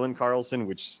and Dylan Carlson,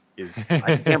 which is,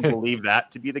 I can't believe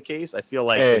that to be the case. I feel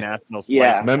like the Nationals.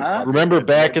 Remember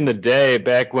back in the day,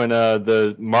 back when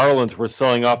the Marlins were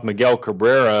selling off Miguel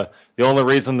Cabrera, the only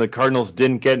reason the Cardinals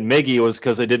didn't get Miggy was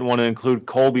because they didn't want to include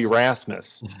Colby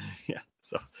Rasmus.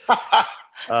 So.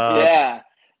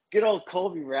 Good old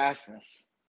Colby Rasmus.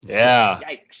 Yeah.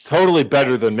 Yikes. Totally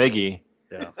better than Miggy.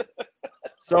 Yeah.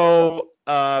 So,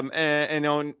 I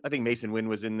think Mason Wynn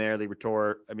was in there,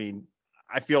 Liberatore. I mean,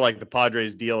 I feel like the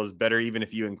Padres deal is better even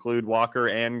if you include Walker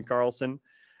and Carlson.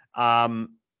 Of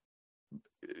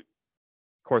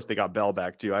course, they got Bell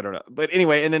back too. I don't know. But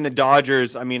anyway, and then the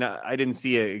Dodgers, I mean, I didn't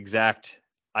see an exact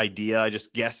idea,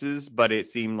 just guesses, but it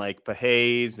seemed like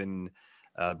Pages and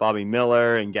Bobby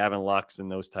Miller and Gavin Lux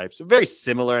and those types. So very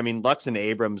similar. I mean, Lux and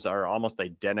Abrams are almost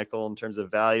identical in terms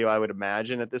of value, I would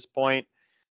imagine, at this point.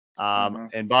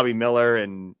 And Bobby Miller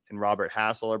and Robert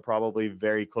Hassel are probably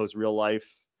very close real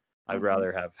life. I'd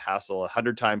rather have Hassel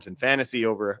 100 times in fantasy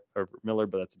over Miller,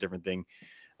 but that's a different thing.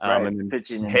 Right, and then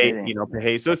pitching and hitting.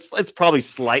 Pages. So it's probably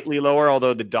slightly lower,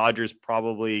 although the Dodgers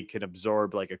probably can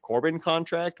absorb like a Corbin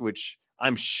contract, which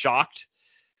I'm shocked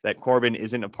that Corbin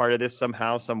isn't a part of this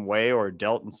somehow, some way, or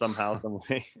dealt in somehow, some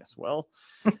way as well.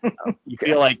 You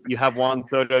feel like you have Juan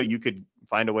Soto, you could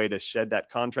find a way to shed that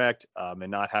contract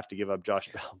and not have to give up Josh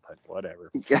Bell, but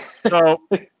whatever. So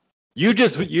you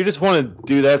just want to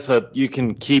do that so you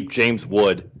can keep James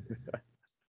Wood.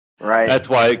 Right. That's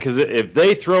why, because if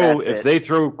they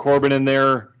throw Corbin in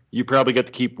there, you probably get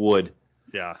to keep Wood.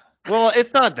 Yeah. Well,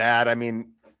 it's not that. I mean,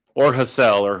 or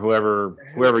Hassel or whoever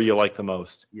you like the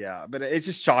most. Yeah, but it's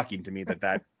just shocking to me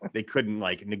that they couldn't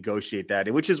like negotiate that,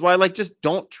 which is why just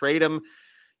don't trade him.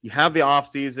 You have the off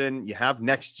season, you have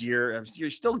next year.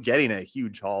 You're still getting a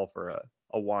huge haul for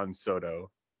a Juan Soto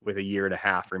with a year and a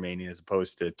half remaining as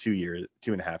opposed to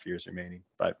 2.5 years remaining.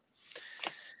 But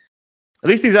at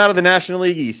least he's out of the National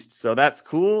League East, so that's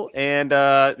cool. And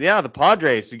the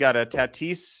Padres, we got a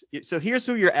Tatis. So here's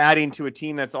who you're adding to a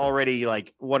team that's already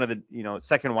like one of the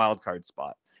second wild card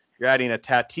spot. You're adding a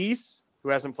Tatis who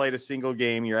hasn't played a single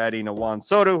game. You're adding a Juan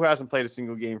Soto who hasn't played a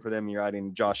single game for them. You're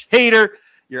adding Josh Hader.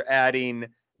 You're adding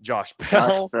Josh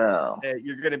Bell.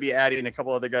 You're going to be adding a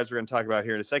couple other guys we're going to talk about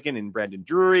here in a second, in Brandon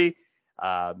Drury.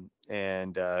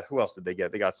 And who else did they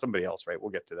get? They got somebody else, right?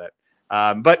 We'll get to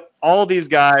that. But all these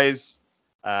guys.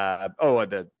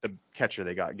 The catcher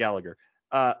they got, Gallagher.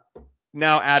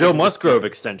 Now added Joe Musgrove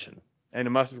extension. And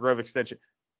a Musgrove extension.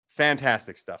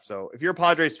 Fantastic stuff. So if you're a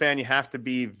Padres fan, you have to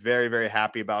be very, very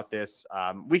happy about this.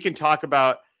 We can talk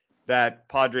about that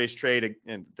Padres trade,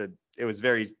 and it was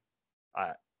very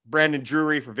Brandon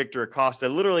Drury for Victor Acosta.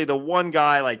 Literally the one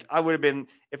guy, like, I would have been,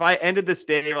 if I ended this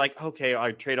day, like, okay,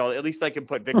 I trade all, at least I can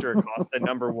put Victor Acosta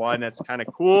number one. That's kind of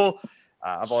cool.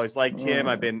 I've always liked him.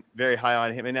 I've been very high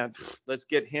on him. And now let's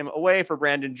get him away for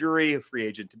Brandon Drury, a free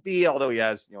agent to be, although he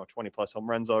has, 20 plus home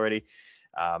runs already.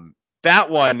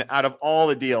 That one, out of all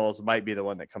the deals, might be the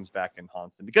one that comes back and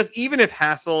haunts them. Because even if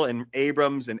Hassel and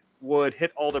Abrams and Wood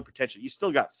hit all their potential, you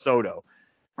still got Soto.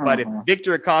 But if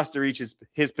Victor Acosta reaches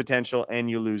his potential and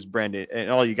you lose Brandon, and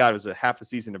all you got is a half a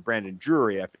season of Brandon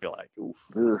Drury, I feel like, oof.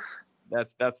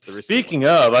 That's the risk. Speaking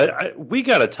of, we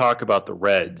got to talk about the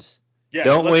Reds,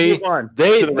 don't we?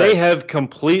 They have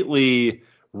completely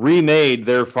remade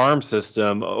their farm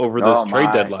system over this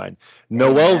trade deadline.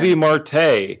 Noel V.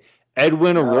 Marte,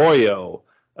 Edwin Arroyo,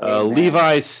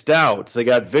 Levi Stout. They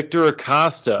got Victor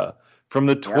Acosta from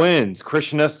the Twins,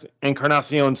 Christian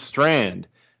Encarnacion Strand.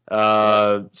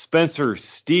 Spencer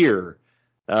Steer.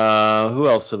 Who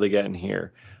else are they getting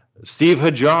here? Steve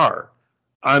Hajar.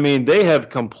 I mean, they have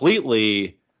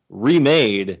completely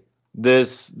remade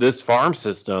this farm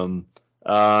system,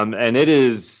 and it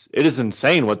is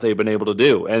insane what they've been able to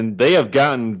do. And they have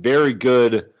gotten very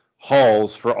good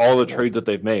hauls for all the trades that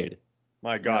they've made.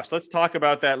 My gosh, let's talk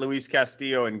about that Luis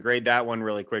Castillo and grade that one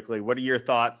really quickly. What are your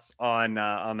thoughts on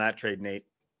that trade, Nate?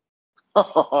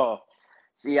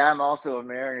 See, I'm also a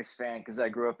Mariners fan because I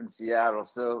grew up in Seattle.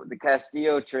 So the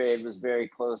Castillo trade was very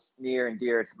close, near and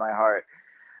dear to my heart.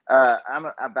 I'm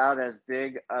about as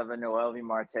big of a Noel V.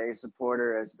 Marte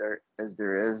supporter as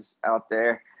there is out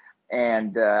there.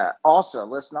 And also,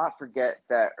 let's not forget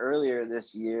that earlier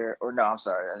this year,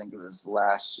 I think it was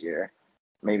last year,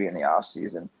 maybe in the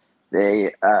offseason,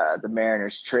 the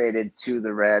Mariners traded to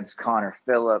the Reds Connor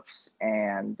Phillips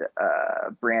and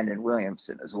Brandon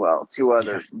Williamson as well, two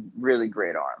other really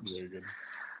great arms. Very good.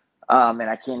 And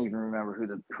I can't even remember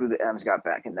who the M's got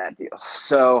back in that deal.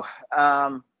 So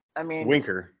I mean,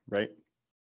 Winker, right?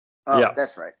 Oh, yeah,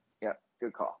 that's right. Yeah,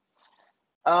 good call.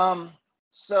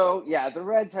 So yeah, the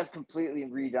Reds have completely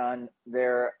redone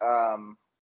their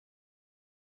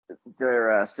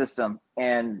system,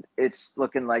 and it's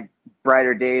looking like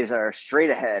brighter days are straight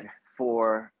ahead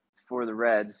for the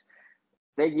Reds.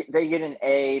 They get an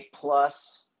A+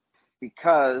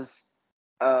 because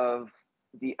of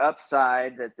the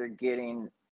upside that they're getting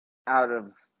out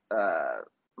of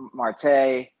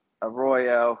Marte,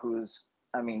 Arroyo, who's,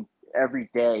 I mean, every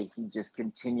day he just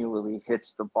continually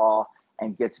hits the ball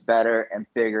and gets better and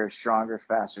bigger, stronger,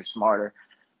 faster, smarter.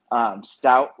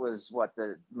 Stout was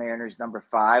the Mariners number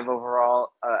 5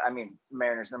 overall.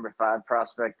 Mariners number 5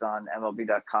 prospect on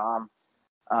MLB.com.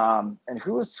 And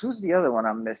who's the other one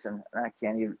I'm missing? I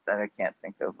can't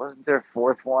think of. Wasn't there a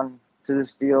fourth one to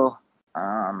this deal?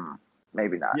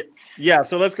 Maybe not. Yeah.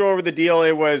 So let's go over the deal.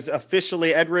 It was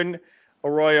officially Edwin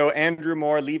Arroyo, Andrew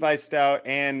Moore, Levi Stout,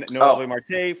 and Noel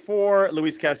Marte for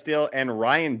Luis Castillo and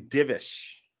Ryan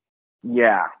Divish.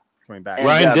 Yeah. Coming back. And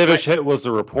Ryan Divish was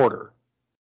the reporter.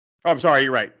 Oh, I'm sorry.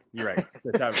 You're right.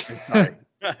 Sorry.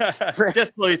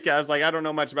 Just Luis Castillo. I was like, I don't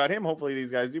know much about him. Hopefully these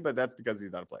guys do, but that's because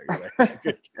he's not a player.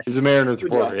 Right? He's a Mariners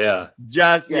reporter. Yeah.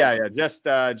 Just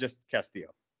Castillo.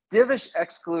 Divish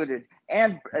excluded,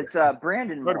 and it's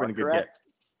Brandon Moore, would have been a good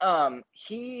correct?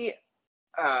 He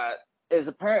is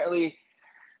apparently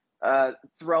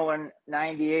throwing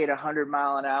 98, 100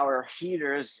 mile an hour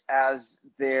heaters as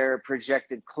their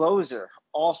projected closer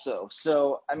also.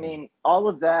 So, I mean, all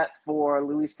of that for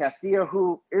Luis Castillo,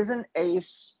 who is an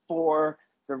ace for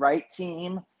the right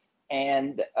team.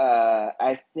 And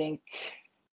I think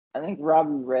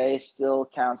Robbie Ray still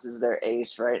counts as their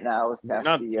ace right now with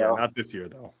Castillo. Not this year,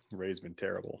 though. Ray's been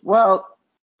terrible. Well,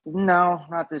 no,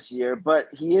 not this year, but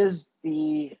he is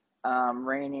the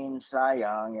reigning Cy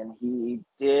Young, and he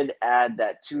did add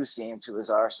that 2-seam to his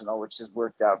arsenal, which has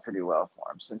worked out pretty well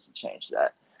for him since he changed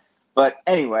that. But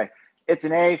anyway, it's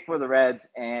an A for the Reds,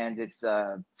 and it's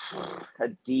a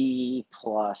D+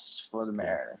 for the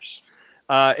Mariners.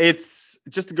 It's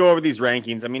just to go over these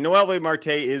rankings. I mean, Noel V. Marte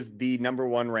is the number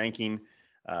 1 ranking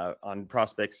on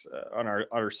prospects on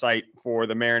our site for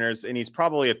the Mariners, and he's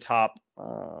probably a top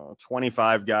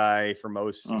 25 guy for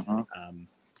most.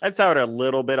 I'd sour a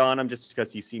little bit on him just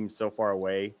because he seems so far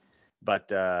away.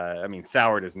 But, I mean,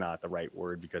 soured is not the right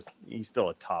word because he's still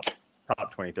a top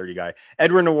 20, 30 guy.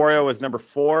 Edwin Arroyo was number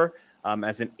 4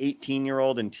 as an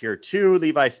 18-year-old in Tier 2.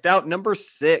 Levi Stout, number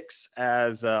 6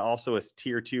 as also as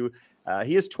Tier 2.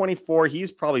 He is 24.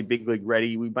 He's probably big league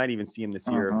ready. We might even see him this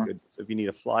year. So if you need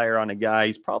a flyer on a guy,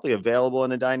 he's probably available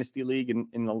in a dynasty league in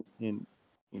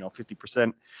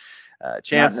 50%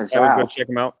 chance. I would go check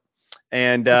him out.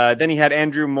 And then he had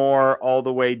Andrew Moore all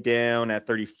the way down at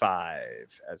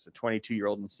 35 as a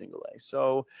 22-year-old in single A.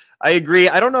 So I agree.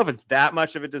 I don't know if it's that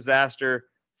much of a disaster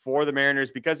for the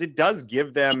Mariners because it does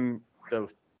give them the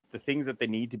things that they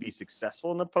need to be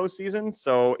successful in the postseason.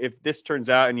 So if this turns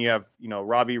out and you have,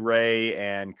 Robbie Ray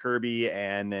and Kirby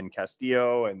and then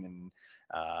Castillo and then,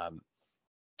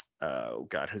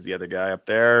 who's the other guy up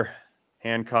there?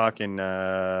 Hancock and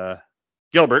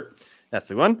Gilbert. That's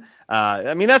the one.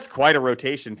 That's quite a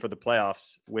rotation for the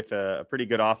playoffs with a pretty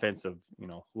good offense of,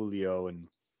 Julio and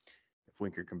if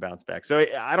Winker can bounce back. So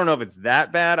I don't know if it's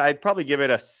that bad. I'd probably give it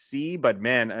a C, but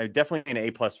man, definitely an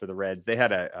A+ for the Reds. They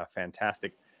had a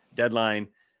fantastic deadline.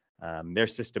 Their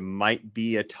system might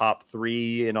be a top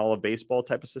 3 in all of baseball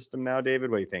type of system now,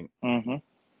 David. What do you think? Mm-hmm.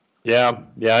 Yeah,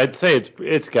 I'd say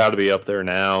it's got to be up there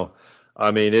now.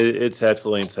 I mean, it's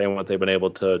absolutely insane what they've been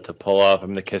able to pull off. I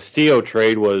mean, the Castillo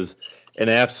trade was an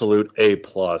absolute A+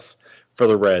 for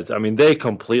the Reds. I mean, they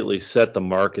completely set the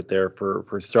market there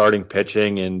for starting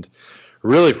pitching and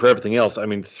really for everything else. I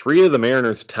mean, 3 of the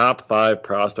Mariners' top 5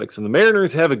 prospects, and the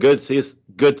Mariners have a good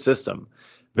system.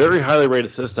 Very highly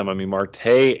rated system. I mean, Marte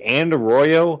and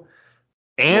Arroyo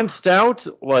and Stout,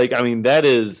 that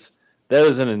is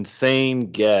an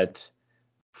insane get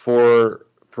for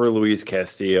Luis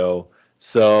Castillo.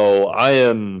 So I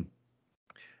am,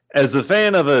 as a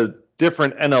fan of a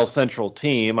different NL Central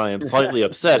team, I am slightly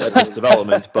upset at this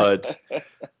development, but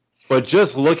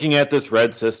just looking at this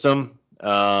Red system,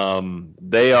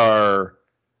 they are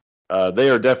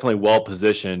definitely well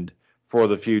positioned for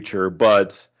the future,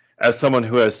 but as someone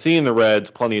who has seen the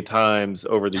Reds plenty of times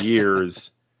over the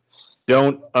years,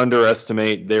 don't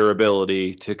underestimate their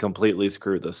ability to completely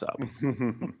screw this up.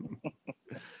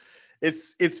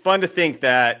 It's fun to think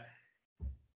that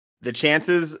the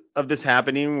chances of this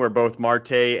happening where both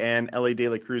Marte and Ellie De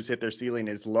La Cruz hit their ceiling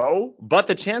is low, but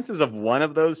the chances of one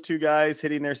of those two guys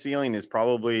hitting their ceiling is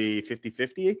probably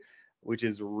 50-50, which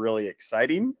is really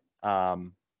exciting.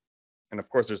 And of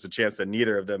course, there's a chance that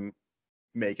neither of them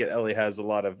make it. Ellie has a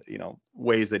lot of,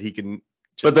 ways that he can.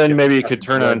 But then maybe you could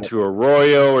turn on to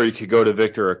Arroyo, or you could go to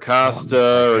Victor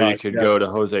Acosta, or you could go to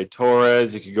Jose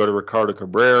Torres. You could go to Ricardo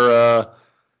Cabrera.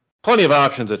 Plenty of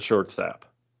options at shortstop.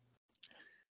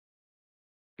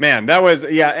 Man, that was,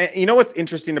 yeah. You know what's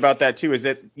interesting about that too is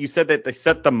that you said that they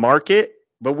set the market,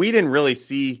 but we didn't really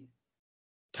see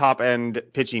top end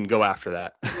pitching go after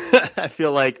that. I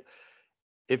feel like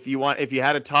if you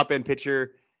had a top end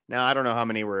pitcher. Now, I don't know how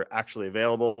many were actually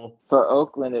available. For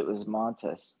Oakland, it was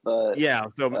Montes, but yeah.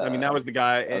 So that was the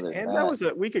guy, and that was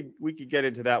we could get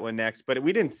into that one next, but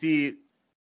we didn't see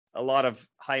a lot of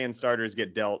high end starters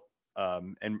get dealt,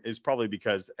 and is probably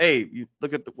because you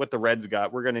look at what the Reds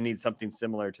got. We're going to need something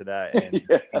similar to that, and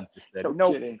just said,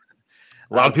 nope. A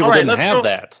lot of people didn't have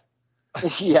that.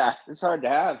 Yeah, it's hard to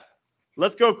have.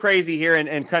 Let's go crazy here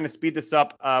and kind of speed this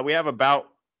up. We have about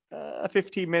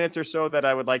 15 minutes or so that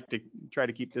I would like to try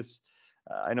to keep this.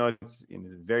 I know it's a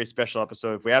very special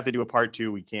episode. If we have to do a part 2,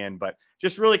 we can. But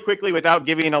just really quickly, without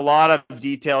giving a lot of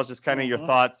details, just kind of your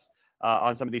thoughts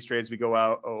on some of these trades we go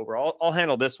out over. I'll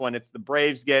handle this one. It's the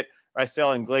Braves get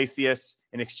Raisel Iglesias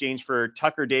in exchange for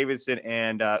Tucker Davidson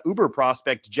and Uber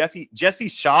prospect Jesse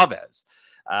Chavez.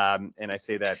 And I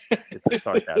say that it's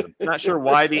sarcasm. Not sure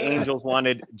why the Angels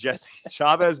wanted Jesse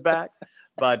Chavez back.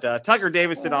 But Tucker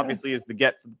Davidson obviously is the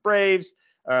get for the Braves,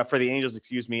 for the Angels,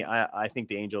 excuse me. I think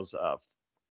the Angels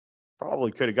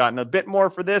probably could have gotten a bit more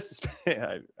for this.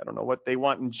 I don't know what they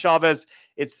want in Chavez.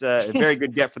 It's a very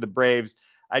good get for the Braves.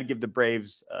 I'd give the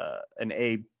Braves an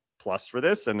A+ for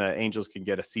this, and the Angels can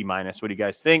get a C-. What do you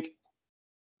guys think?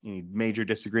 Any major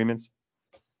disagreements?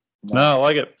 No, I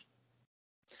like it.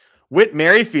 Whit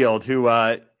Merrifield, who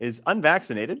is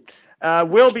unvaccinated,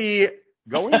 will be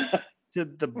going to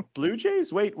the Blue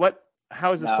Jays? Wait, what?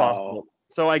 How is this possible?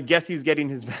 So I guess he's getting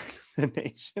his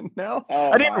vaccination now.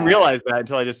 I didn't even realize that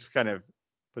until I just kind of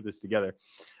put this together.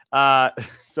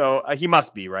 So he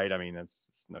must be, right? I mean,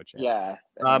 that's no chance. Yeah.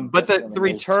 But the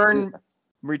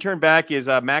return back is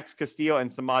Max Castillo and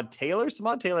Samad Taylor.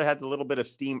 Samad Taylor had a little bit of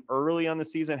steam early on the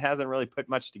season, hasn't really put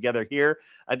much together here.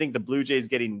 I think the Blue Jays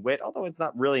getting Whit, although it's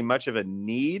not really much of a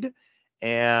need.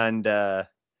 And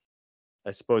I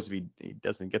suppose if he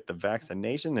doesn't get the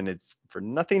vaccination, then it's for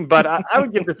nothing. But I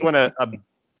would give this one a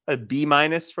B-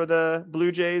 for the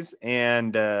Blue Jays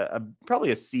and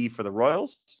probably a C for the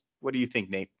Royals. What do you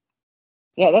think, Nate?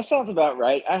 Yeah, that sounds about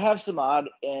right. I have Samad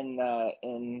in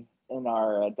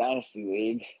our Dynasty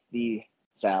League, the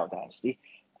Sal Dynasty.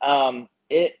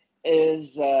 It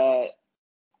is a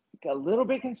little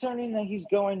bit concerning that he's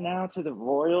going now to the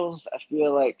Royals. I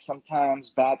feel like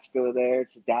sometimes bats go there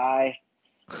to die.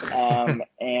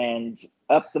 And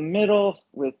up the middle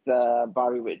with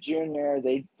Bobby Witt Jr.,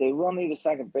 they will need a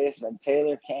second baseman.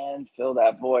 Taylor can fill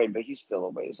that void, but he's still a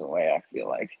ways away, I feel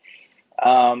like.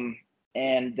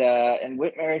 And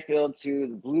Whit Merrifield to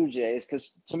the Blue Jays,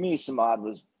 because to me, Samad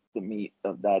was the meat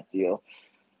of that deal.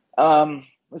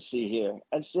 Let's see here.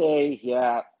 I'd say,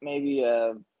 yeah, maybe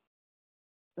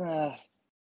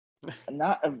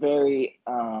not a very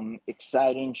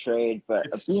exciting trade, but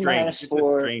It's a B- strange. for It's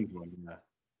a strange one.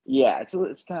 yeah, it's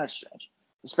kind of strange,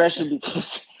 especially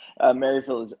because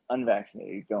Merrifield is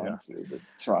unvaccinated going to the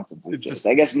Toronto Blue Jays.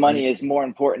 I guess money is more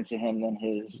important to him than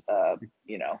his,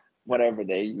 whatever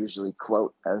they usually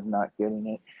quote as not getting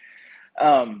it.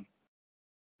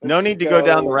 No need to go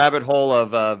down the rabbit hole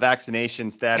of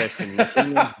vaccination status and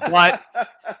what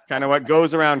kind of what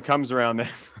goes around comes around there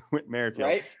with Merrifield.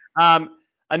 Right.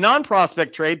 A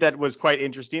non-prospect trade that was quite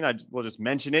interesting, we'll just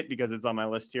mention it because it's on my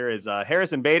list here, is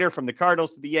Harrison Bader from the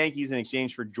Cardinals to the Yankees in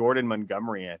exchange for Jordan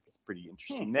Montgomery. It's pretty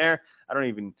interesting there.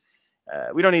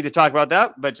 We don't need to talk about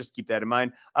that, but just keep that in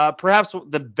mind. Perhaps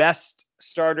the best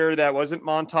starter that wasn't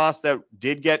Montas that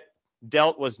did get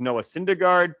dealt was Noah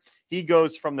Syndergaard. He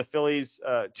goes from the Phillies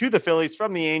to the Phillies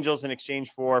from the Angels in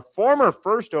exchange for former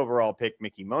first overall pick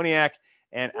Mickey Moniak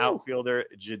and outfielder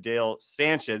Jadale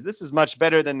Sanchez. This is much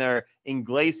better than their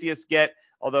Iglesias get,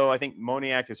 although I think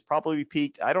Moniak has probably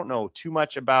peaked. I don't know too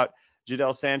much about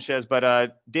Jadale Sanchez,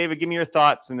 but David, give me your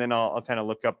thoughts, and then I'll kind of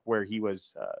look up where he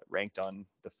was ranked on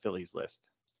the Phillies list.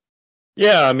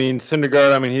 Yeah, I mean,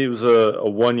 Syndergaard, he was a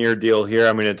one-year deal here.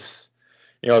 It's,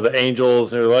 the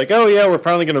Angels, they're like, oh, yeah, we're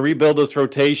finally going to rebuild this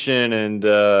rotation and,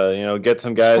 get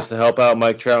some guys to help out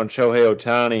Mike Trout and Shohei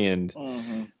Ohtani.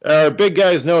 And our big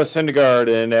guy is Noah Syndergaard,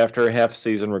 and after half a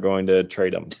season, we're going to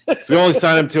trade him. So we only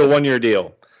signed him to a one-year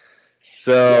deal.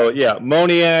 So, yeah,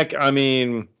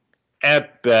 Moniak,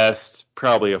 at best,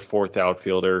 probably a fourth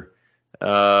outfielder.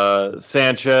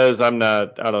 Sanchez, I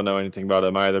don't know anything about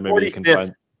him either. Maybe you can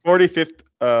find 45th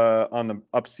on the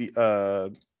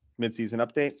midseason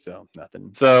update, so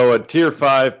nothing. So a tier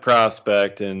 5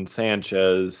 prospect in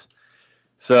Sanchez.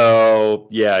 So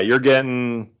yeah, you're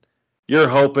hoping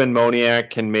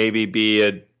Moniak can maybe be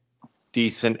a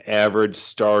decent average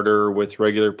starter with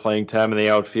regular playing time in the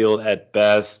outfield at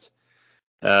best.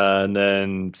 And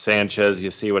then Sanchez, you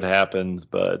see what happens.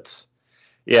 But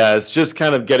yeah, it's just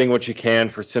kind of getting what you can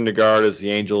for Syndergaard as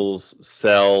the Angels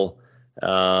sell.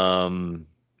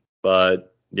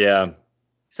 But yeah.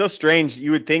 So strange.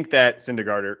 You would think that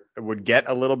Syndergaard would get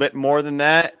a little bit more than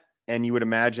that, and you would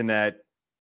imagine that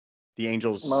the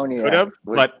Angels could have.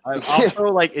 But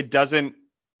also, it doesn't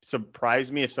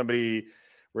surprise me if somebody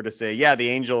were to say, yeah, the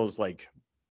Angels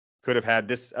could have had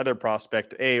this other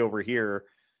prospect over here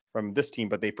from this team,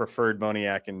 but they preferred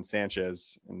Moniak and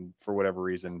Sanchez, and for whatever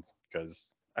reason,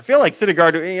 because I feel like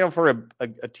Syndergaard, for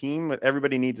a team with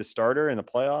everybody needs a starter in the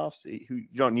playoffs, who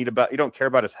you don't care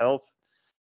about his health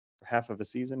for half of a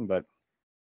season, but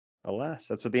alas,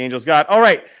 that's what the Angels got. All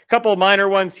right, couple of minor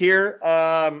ones here.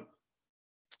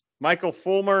 Michael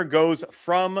Fulmer goes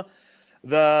from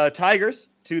the Tigers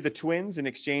to the Twins in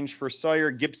exchange for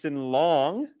Sawyer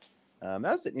Gipson-Long.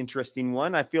 That's an interesting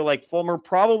one. I feel like Fulmer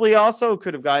probably also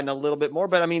could have gotten a little bit more,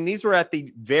 but these were at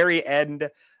the very end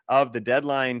of the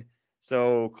deadline.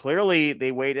 So clearly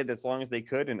they waited as long as they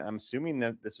could, and I'm assuming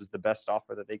that this was the best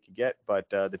offer that they could get. But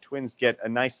the Twins get a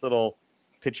nice little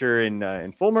pitcher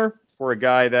in Fulmer for a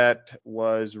guy that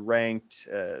was ranked.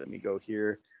 Let me go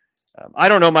here. I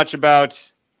don't know much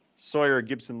about Sawyer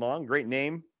Gipson-Long. Great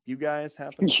name. You guys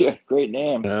happen? Yeah, great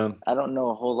name. Yeah. I don't know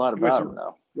a whole lot about him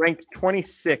though. Ranked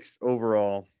 26th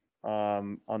overall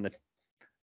on the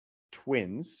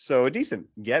Twins, so a decent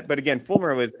get. But again,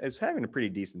 Fulmer is having a pretty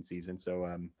decent season.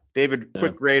 So David,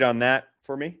 quick grade on that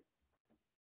for me.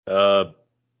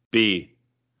 B.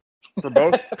 For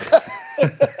both?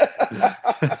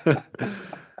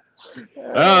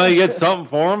 Oh, you get something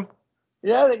for him?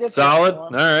 Yeah, they get solid. All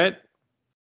right.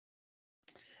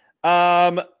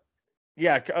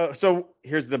 Yeah. So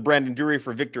here's the Brandon Drury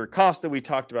for Victor Acosta. We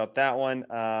talked about that one.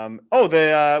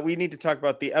 We need to talk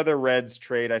about the other Reds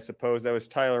trade, I suppose. That was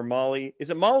Tyler Mahle. Is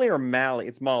it Mahle or Malley?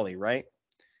 It's Mahle, right?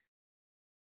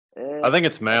 I think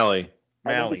it's Mahle.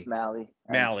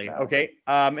 Mahle. Okay.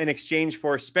 In exchange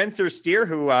for Spencer Steer,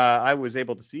 who I was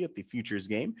able to see at the Futures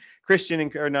game, Christian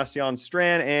Encarnacion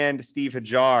Strand, and Steve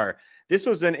Hajar. This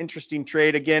was an interesting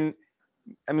trade. Again,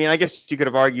 I guess you could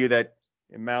have argued that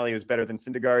Mahle was better than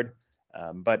Syndergaard,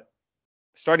 but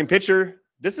starting pitcher,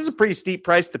 this is a pretty steep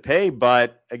price to pay.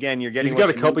 But again, you're getting. He's got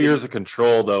a couple years of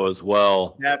control though as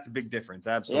well. That's a big difference,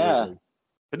 absolutely. Yeah.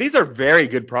 But these are very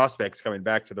good prospects coming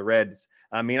back to the Reds.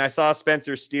 I saw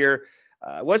Spencer Steer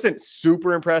Wasn't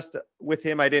super impressed with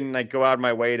him. I didn't like go out of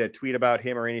my way to tweet about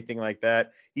him or anything like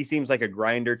that. He seems like a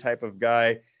grinder type of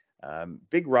guy.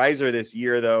 Big riser this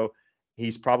year, though.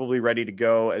 He's probably ready to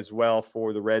go as well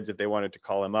for the Reds if they wanted to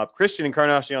call him up. Christian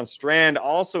Encarnacion-Strand,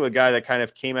 also a guy that kind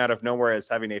of came out of nowhere as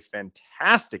having a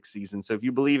fantastic season. So if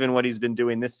you believe in what he's been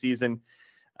doing this season,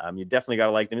 you definitely got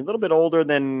to like him. A little bit older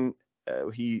than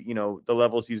the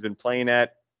levels he's been playing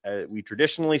at, we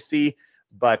traditionally see,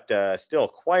 but still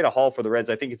quite a haul for the Reds.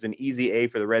 I think it's an easy A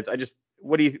for the Reds.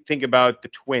 What do you think about the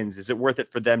Twins? Is it worth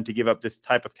it for them to give up this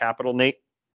type of capital, Nate?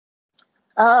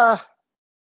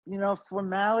 For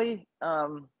Mahle,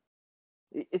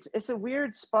 it's a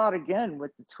weird spot again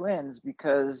with the Twins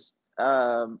because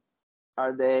are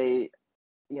they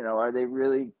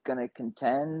really going to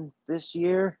contend this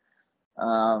year?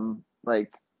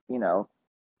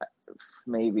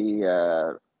 Maybe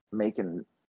making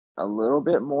a little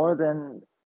bit more than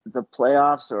the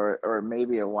playoffs or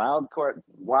maybe a wild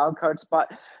card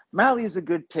spot. Mahle is a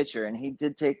good pitcher, and he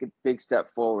did take a big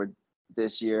step forward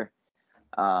this year.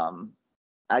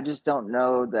 I just don't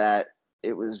know that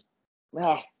it was.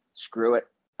 Screw it.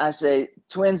 I say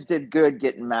Twins did good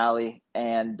getting Mahle,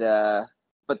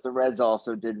 but the Reds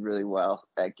also did really well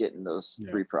at getting those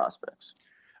three prospects.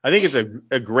 I think it's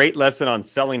a great lesson on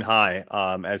selling high,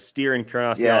 as Steer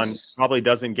Encarnacion probably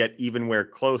doesn't get evenwhere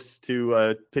close to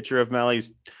a pitcher of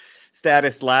Mahle's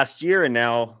status last year, and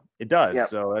now it does. Yep.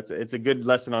 So it's a good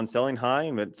lesson on selling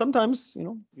high, but sometimes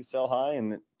you sell high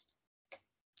and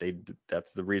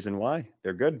that's the reason why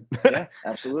they're good. Yeah,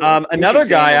 absolutely. Another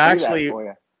guy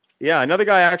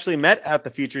I actually met at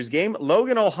the Futures game,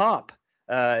 Logan O'Hoppe.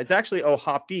 It's actually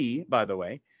O'Hoppe, by the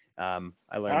way. I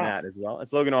learned that as well.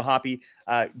 It's Logan O'Hoppe.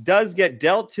 Does get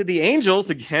dealt to the Angels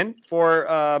again for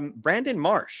Brandon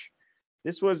Marsh.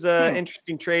 This was an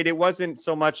interesting trade. It wasn't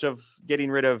so much of getting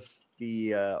rid of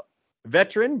the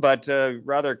veteran, but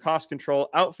rather cost control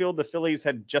outfield. The Phillies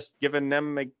had just given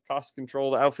them a cost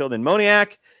control outfield in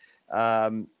Moniak.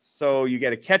 So you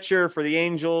get a catcher for the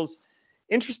Angels.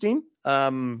 Interesting.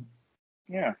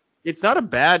 It's not a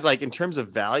bad, in terms of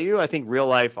value. I think real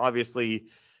life, obviously,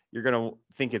 you're going to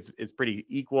think it's pretty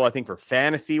equal. I think for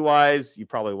fantasy wise, you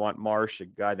probably want Marsh, a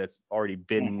guy that's already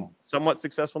been somewhat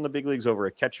successful in the big leagues, over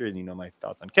a catcher. And you know my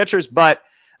thoughts on catchers, but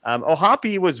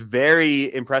O'Hoppe was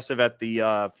very impressive at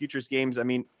the Futures games. I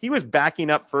mean, he was backing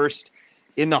up first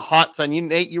in the hot sun.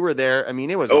 Nate, you were there. I mean,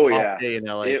 it was a hot day in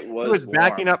LA. He was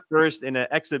backing up first in an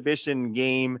exhibition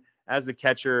game as the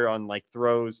catcher on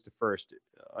throws to first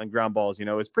on ground balls. It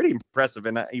was pretty impressive,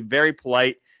 and very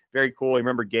polite, very cool. I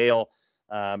remember Gale.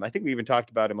 I think we even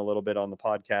talked about him a little bit on the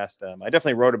podcast. I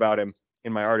definitely wrote about him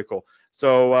in my article.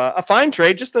 So a fine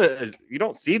trade. Just you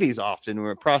don't see these often.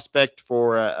 We're a prospect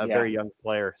for a very young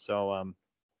player. So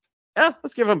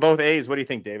let's give them both A's. What do you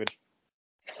think, David?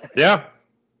 Yeah,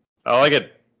 I like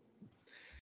it.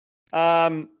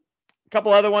 A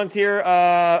couple other ones here.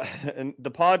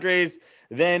 The Padres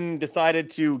then decided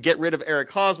to get rid of Eric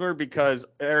Hosmer because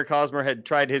Eric Hosmer had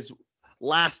tried his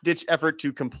last-ditch effort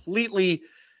to completely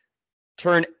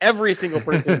turn every single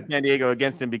person in San Diego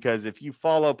against him, because if you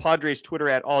follow Padres Twitter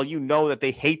at all, you know that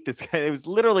they hate this guy. It was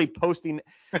literally posting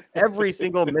every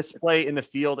single misplay in the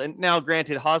field. And now,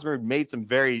 granted, Hosmer made some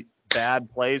very bad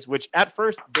plays, which at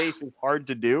first base is hard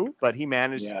to do, but he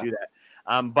managed to do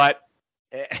that. But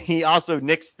he also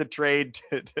nixed the trade,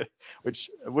 which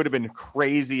would have been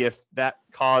crazy if that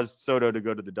caused Soto to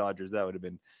go to the Dodgers. That would have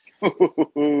been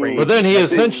crazy. But then he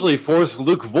essentially forced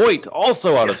Luke Voit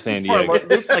also out of San Diego. What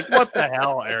the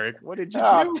hell, Eric? What did you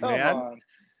do, man?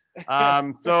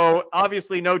 So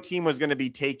obviously no team was going to be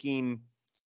taking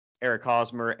Eric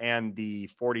Hosmer and the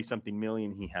 40-something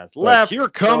million he has left. But here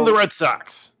come the Red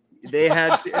Sox. They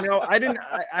had to,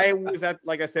 I was at,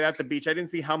 like I said, at the beach. I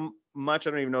didn't see how much. I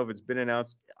don't even know if it's been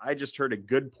announced. I just heard a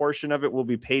good portion of it will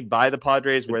be paid by the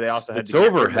Padres, where they also had to. It's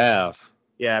over half.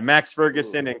 Yeah, Max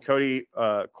Ferguson and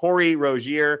Corey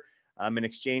Rozier in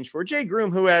exchange for Jay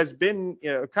Groom, who has been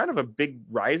kind of a big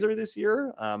riser this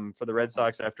year for the Red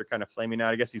Sox after kind of flaming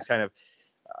out. I guess he's kind of,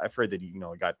 I've heard that he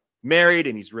got married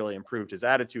and he's really improved his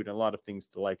attitude and a lot of things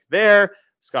to like there.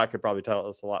 Scott could probably tell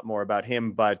us a lot more about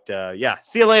him, but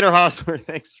see you later, Hosmer.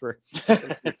 Thanks for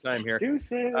your time here.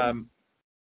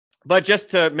 But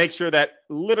just to make sure that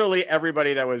literally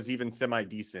everybody that was even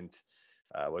semi-decent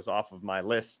was off of my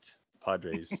list,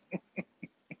 Padres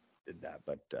did that.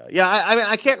 But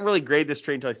I can't really grade this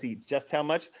trade until I see just how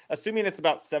much. Assuming it's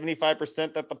about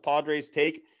 75% that the Padres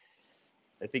take,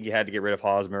 I think you had to get rid of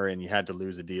Hosmer and you had to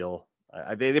lose a deal.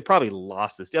 They probably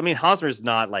lost this deal. I mean, Hosmer's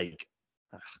not like,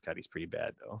 oh God, he's pretty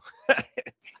bad though.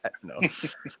 No,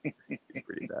 it's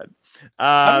pretty bad.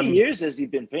 How many years has he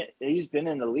been? He's been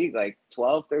in the league like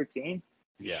 12, 13.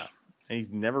 Yeah, and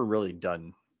he's never really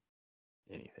done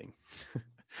anything.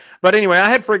 But anyway, I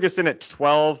had Ferguson at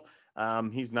 12.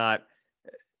 He's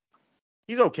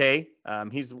okay.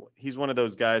 He's one of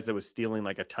those guys that was stealing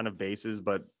like a ton of bases,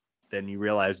 but then you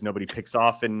realize nobody picks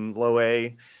off in low A,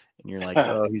 and you're like,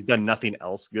 oh, he's done nothing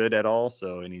else good at all.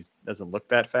 So, and he doesn't look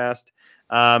that fast.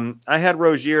 I had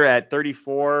Rozier at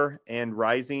 34 and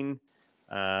rising.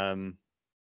 Little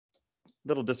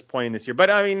disappointing this year,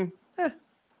 but I mean,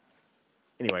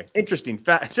 anyway, interesting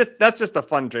fact. That's just a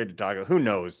fun trade to talk about. Who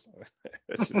knows?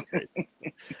 That's just great.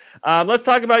 Let's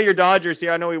talk about your Dodgers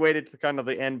here. I know we waited to kind of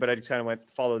the end, but I just kind of went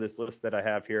follow this list that I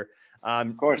have here.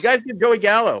 Of course. You guys get Joey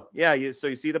Gallo. Yeah. So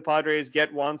you see the Padres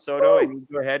get Juan Soto, and you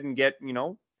go ahead and get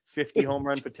 50 home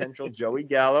run potential Joey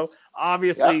Gallo.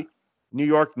 Obviously, New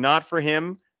York not for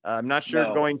him. I'm not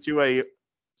sure going to a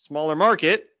smaller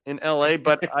market in LA,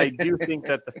 but I do think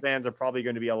that the fans are probably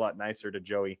going to be a lot nicer to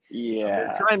Joey. Yeah.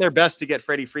 They're trying their best to get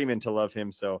Freddie Freeman to love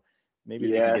him, so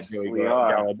maybe they can get Joey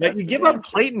Gallo. But you give up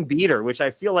Clayton Beeter, which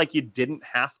I feel like you didn't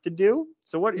have to do.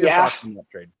 So what are your thoughts on that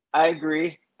trade? I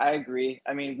agree. I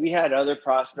mean, we had other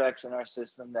prospects in our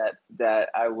system that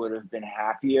I would have been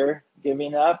happier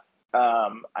giving up.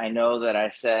 I know that I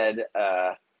said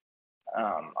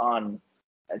on,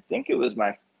 I think it was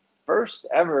my first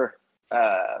ever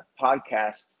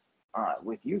podcast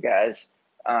with you guys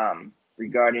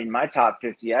regarding my top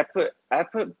 50. I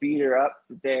put Beeter up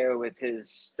there with his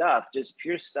stuff, just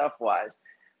pure stuff wise.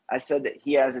 I said that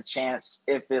he has a chance,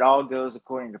 if it all goes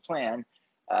according to plan,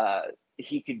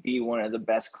 he could be one of the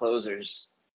best closers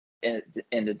in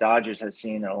the Dodgers have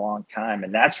seen in a long time,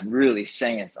 and that's really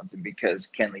saying something because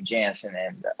Kenley Jansen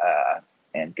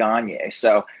and Gagne.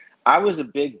 So I was a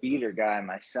big Beeter guy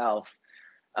myself.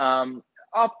 I'll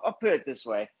put it this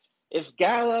way: if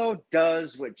Gallo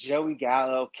does what Joey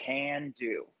Gallo can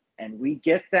do, and we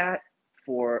get that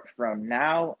from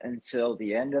now until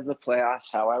the end of the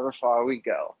playoffs, however far we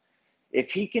go,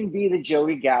 if he can be the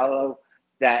Joey Gallo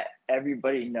that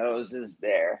everybody knows is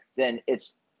there, then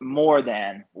it's more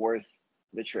than worth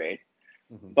the trade.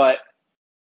 Mm-hmm. But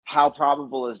how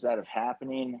probable is that of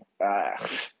happening?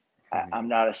 I'm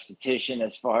not a statistician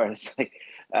as far as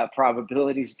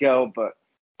probabilities go, but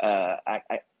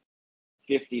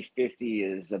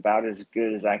 50-50 is about as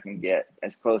good as I can get,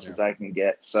 as close as I can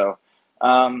get. So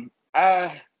I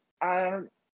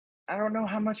don't know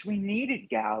how much we needed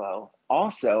Gallo.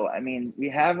 Also, I mean, we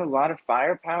have a lot of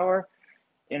firepower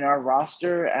in our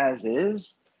roster as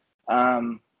is.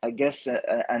 I guess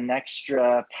an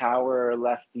extra power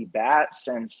lefty bat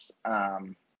since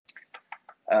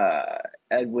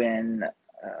Edwin, I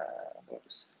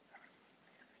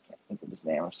can't think of his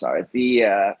name. I'm sorry.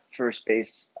 The first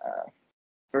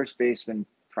baseman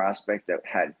prospect that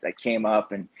came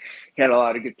up, and he had a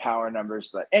lot of good power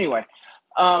numbers. But anyway,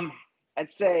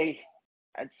 I'd say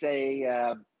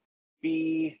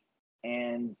B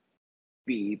and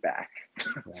B back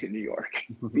to New York.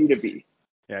 B to B.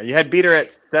 Yeah, you had Beeter at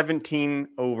 17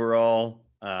 overall.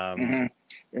 And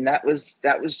that was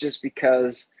just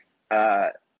because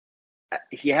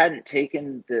he hadn't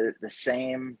taken the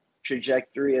same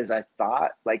trajectory as I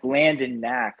thought. Like Landon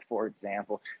Knack, for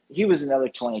example, he was another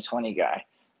 2020 guy.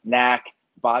 Knack,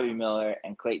 Bobby Miller,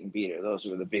 and Clayton Beeter. Those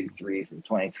were the big three from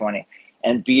 2020.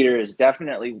 And Beeter is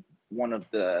definitely one of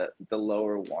the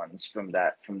lower ones from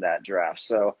that draft.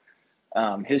 So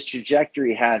his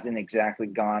trajectory hasn't exactly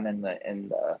gone in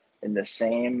the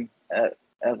same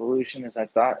evolution as I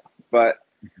thought. But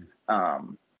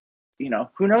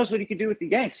who knows what he could do with the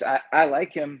Yanks? I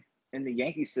like him in the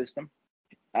Yankee system.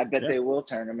 I bet they will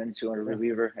turn him into a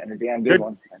reliever and a damn good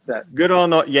one at that. Good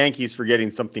on the Yankees for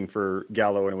getting something for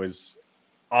Gallo, and it was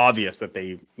obvious that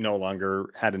they no longer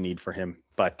had a need for him.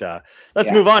 But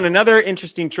let's move on. Another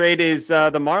interesting trade is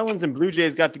the Marlins and Blue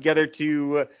Jays got together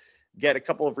to get a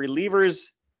couple of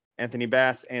relievers, Anthony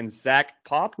Bass and Zach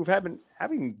Pop, who've been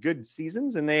having good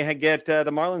seasons, and they get the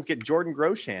Marlins get Jordan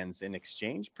Groshans in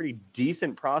exchange. Pretty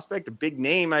decent prospect, a big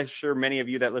name. I'm sure many of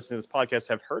you that listen to this podcast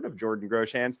have heard of Jordan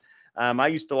Groshans. I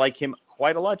used to like him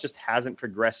quite a lot, just hasn't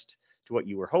progressed to what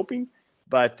you were hoping,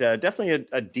 but definitely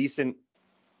a decent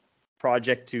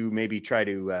project to maybe try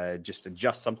to just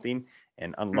adjust something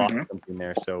and unlock something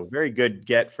there. So very good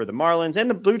get for the Marlins, and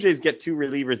the Blue Jays get two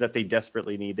relievers that they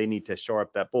desperately need. They need to shore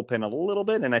up that bullpen a little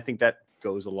bit, and I think that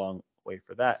goes a long way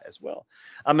for that as well.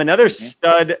 Another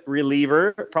stud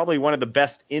reliever, probably one of the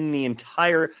best in the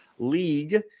entire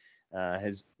league,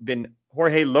 has been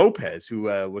Jorge Lopez, who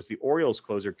was the Orioles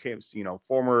closer,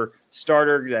 former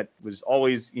starter that was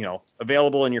always,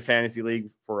 available in your fantasy league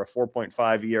for a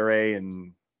 4.5 ERA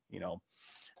and,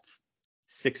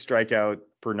 6 strikeout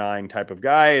per 9 type of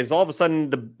guy, is all of a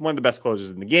sudden one of the best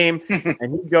closers in the game.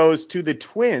 And he goes to the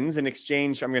Twins in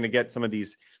exchange. I'm going to get some of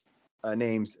these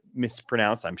names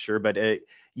mispronounced, I'm sure, but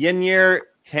Yennier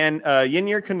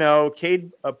Cano,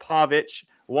 Cade Pavich,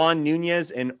 Juan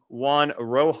Nunez, and Juan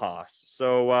Rojas.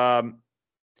 So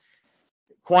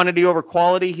quantity over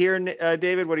quality here,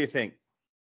 David. What do you think?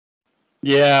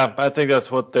 Yeah, I think that's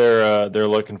what they're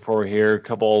looking for here. A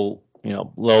couple,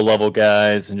 low level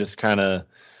guys and just kind of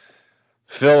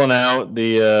filling out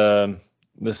the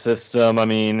system. I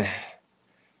mean,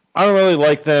 I don't really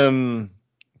like them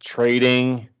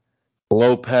trading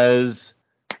Lopez.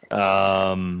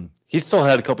 He still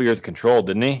had a couple years of control,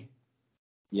 didn't he?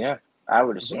 Yeah, I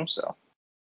would assume so.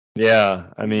 Yeah,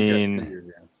 I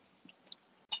mean,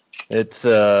 it's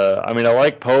I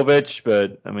like Povich,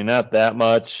 but not that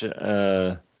much.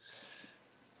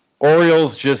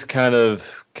 Orioles just kind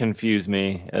of confuse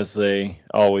me, as they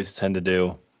always tend to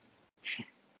do.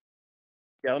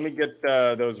 Yeah, let me get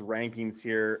those rankings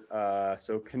here.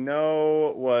 So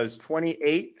Cano was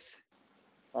 28th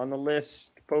on the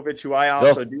list. Povich, who I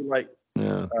also do like,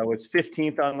 was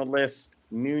 15th on the list.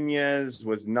 Nunez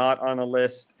was not on the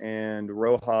list, and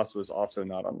Rojas was also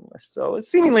not on the list. So it's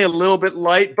seemingly a little bit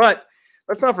light, but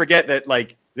let's not forget that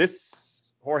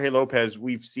this Jorge Lopez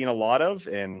we've seen a lot of,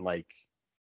 and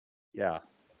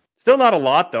still not a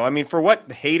lot though. I mean, for what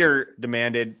Hader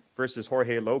demanded versus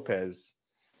Jorge Lopez,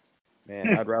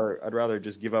 man, I'd rather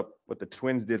just give up what the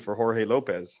Twins did for Jorge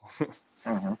Lopez.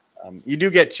 Uh-huh. You do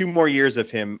get 2 more years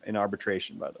of him in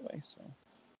arbitration, by the way. So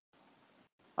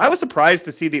I was surprised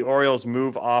to see the Orioles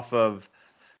move off of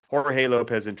Jorge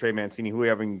Lopez and Trey Mancini, who we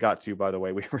haven't got to, by the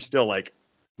way. We were still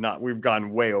we've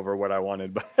gone way over what I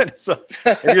wanted. But so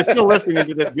if you're still listening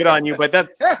to this, good on you. But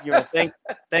that's,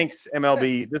 thanks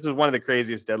MLB. This is one of the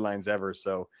craziest deadlines ever.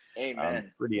 So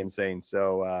pretty insane.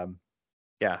 So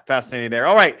fascinating there.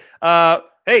 All right.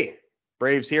 Hey,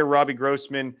 Braves here. Robbie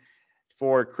Grossman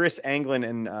for Chris Anglin,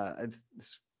 and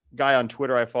this guy on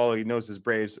Twitter I follow, he knows his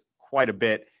Braves quite a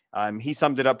bit. He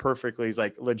summed it up perfectly. He's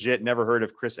like, legit, never heard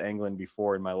of Chris Anglin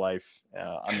before in my life.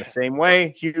 I'm the same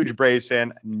way. Huge Braves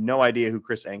fan. No idea who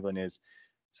Chris Anglin is.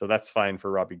 So that's fine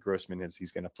for Robbie Grossman, as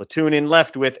he's going to platoon in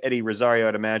left with Eddie Rosario,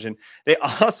 I'd imagine. They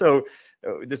also,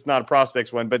 this is not a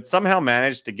prospects one, but somehow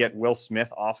managed to get Will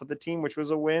Smith off of the team, which was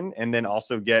a win, and then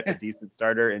also get a decent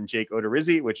starter in Jake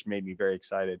Odorizzi, which made me very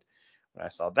excited when I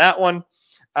saw that one.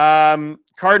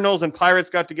 Cardinals and Pirates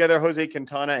got together, Jose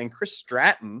Quintana and Chris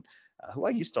Stratton, who I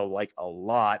used to like a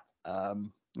lot.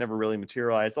 Never really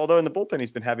materialized, although in the bullpen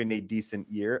he's been having a decent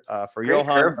year. For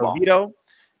Johan Oviedo,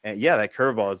 and that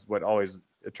curveball is what always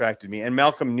attracted me, and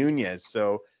Malcolm Nunez.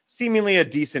 So seemingly a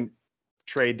decent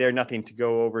trade there. Nothing to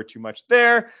go over too much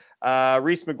there.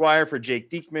 Reese McGuire for Jake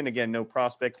Diekman. Again, no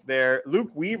prospects there.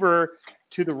 Luke Weaver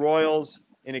to the Royals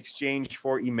in exchange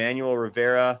for Emmanuel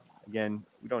Rivera. Again,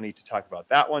 we don't need to talk about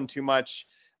that one too much.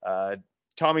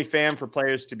 Tommy Pham for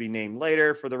players to be named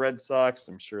later for the Red Sox.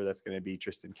 I'm sure that's going to be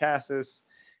Tristan Casas.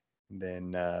 And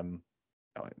then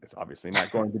it's obviously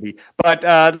not going to be. But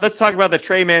let's talk about the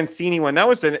Trey Mancini one. That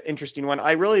was an interesting one.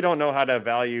 I really don't know how to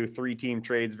value 3-team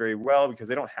trades very well because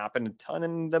they don't happen a ton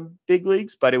in the big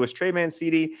leagues. But it was Trey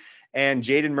Mancini and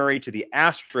Jaden Murray to the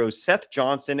Astros, Seth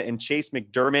Johnson and Chase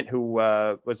McDermott, who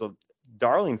was a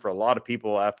darling for a lot of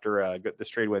people after this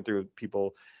trade went through.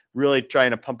 People really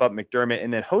trying to pump up McDermott.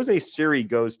 And then Jose Siri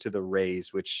goes to the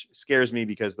Rays, which scares me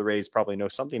because the Rays probably know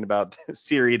something about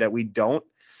Siri that we don't.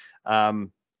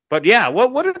 But yeah,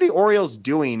 what are the Orioles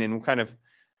doing? And we'll kind of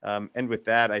end with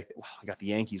that. I got the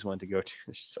Yankees one to go to.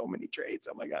 There's so many trades.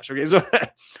 Oh my gosh. Okay, so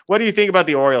what do you think about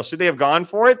the Orioles? Should they have gone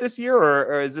for it this year,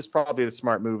 or is this probably the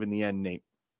smart move in the end, Nate?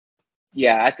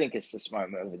 Yeah, I think it's the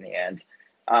smart move in the end.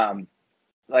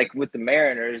 Like with the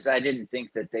Mariners, I didn't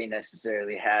think that they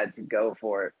necessarily had to go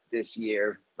for it this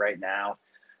year right now.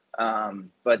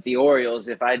 But the Orioles,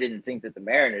 if I didn't think that the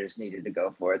Mariners needed to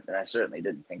go for it, then I certainly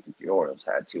didn't think that the Orioles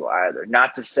had to either.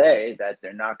 Not to say that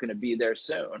they're not going to be there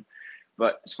soon,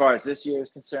 but as far as this year is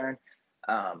concerned,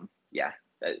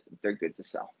 they're good to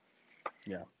sell.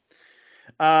 Yeah.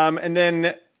 And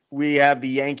then we have the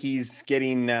Yankees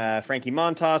getting Frankie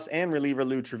Montas and reliever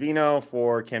Lou Trevino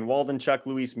for Ken Waldenchuk,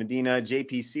 Luis Medina,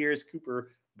 JP Sears,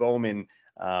 Cooper Bowman.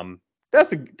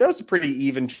 That's a pretty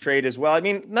even trade as well. I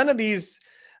mean, none of these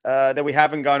that we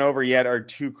haven't gone over yet are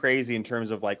too crazy in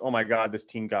terms of like, oh my God, this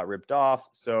team got ripped off.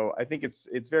 So I think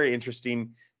it's very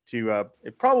interesting to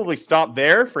probably stop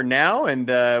there for now, and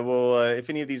we'll if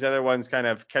any of these other ones kind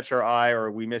of catch our eye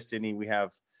or we missed any, we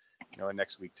have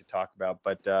next week to talk about.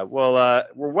 But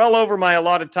we're well over my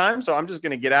allotted time, so I'm just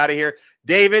going to get out of here.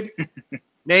 David,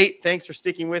 Nate, thanks for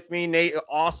sticking with me. Nate,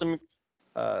 awesome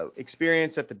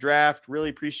experience at the draft. Really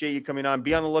appreciate you coming on.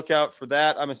 Be on the lookout for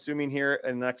that, I'm assuming, here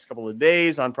in the next couple of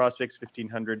days on Prospects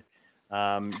 1500.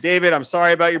 David, I'm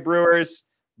sorry about your Brewers,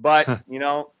 but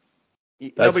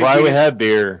that's why we have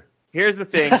beer. Here's the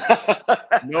thing.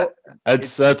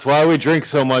 That's why we drink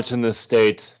so much in this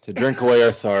state, to drink away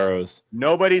our sorrows.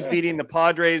 Nobody's beating the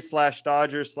Padres /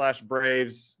 Dodgers /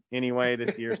 Braves anyway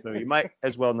this year, so you might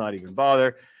as well not even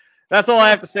bother. That's all I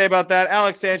have to say about that.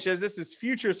 Alex Sanchez, this is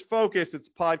Futures Focus. It's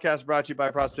a podcast brought to you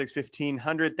by Prospects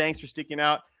 1500. Thanks for sticking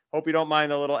out. Hope you don't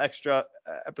mind a little extra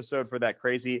episode for that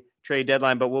crazy trade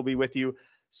deadline, but we'll be with you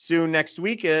soon next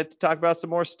week to talk about some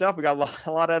more stuff. We got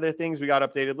a lot of other things. We got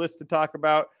updated lists to talk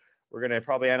about. We're going to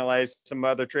probably analyze some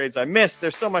other trades I missed.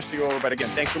 There's so much to go over, but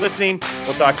again, thanks for listening.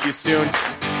 We'll talk to you soon.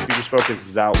 Futures Focus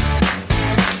is out.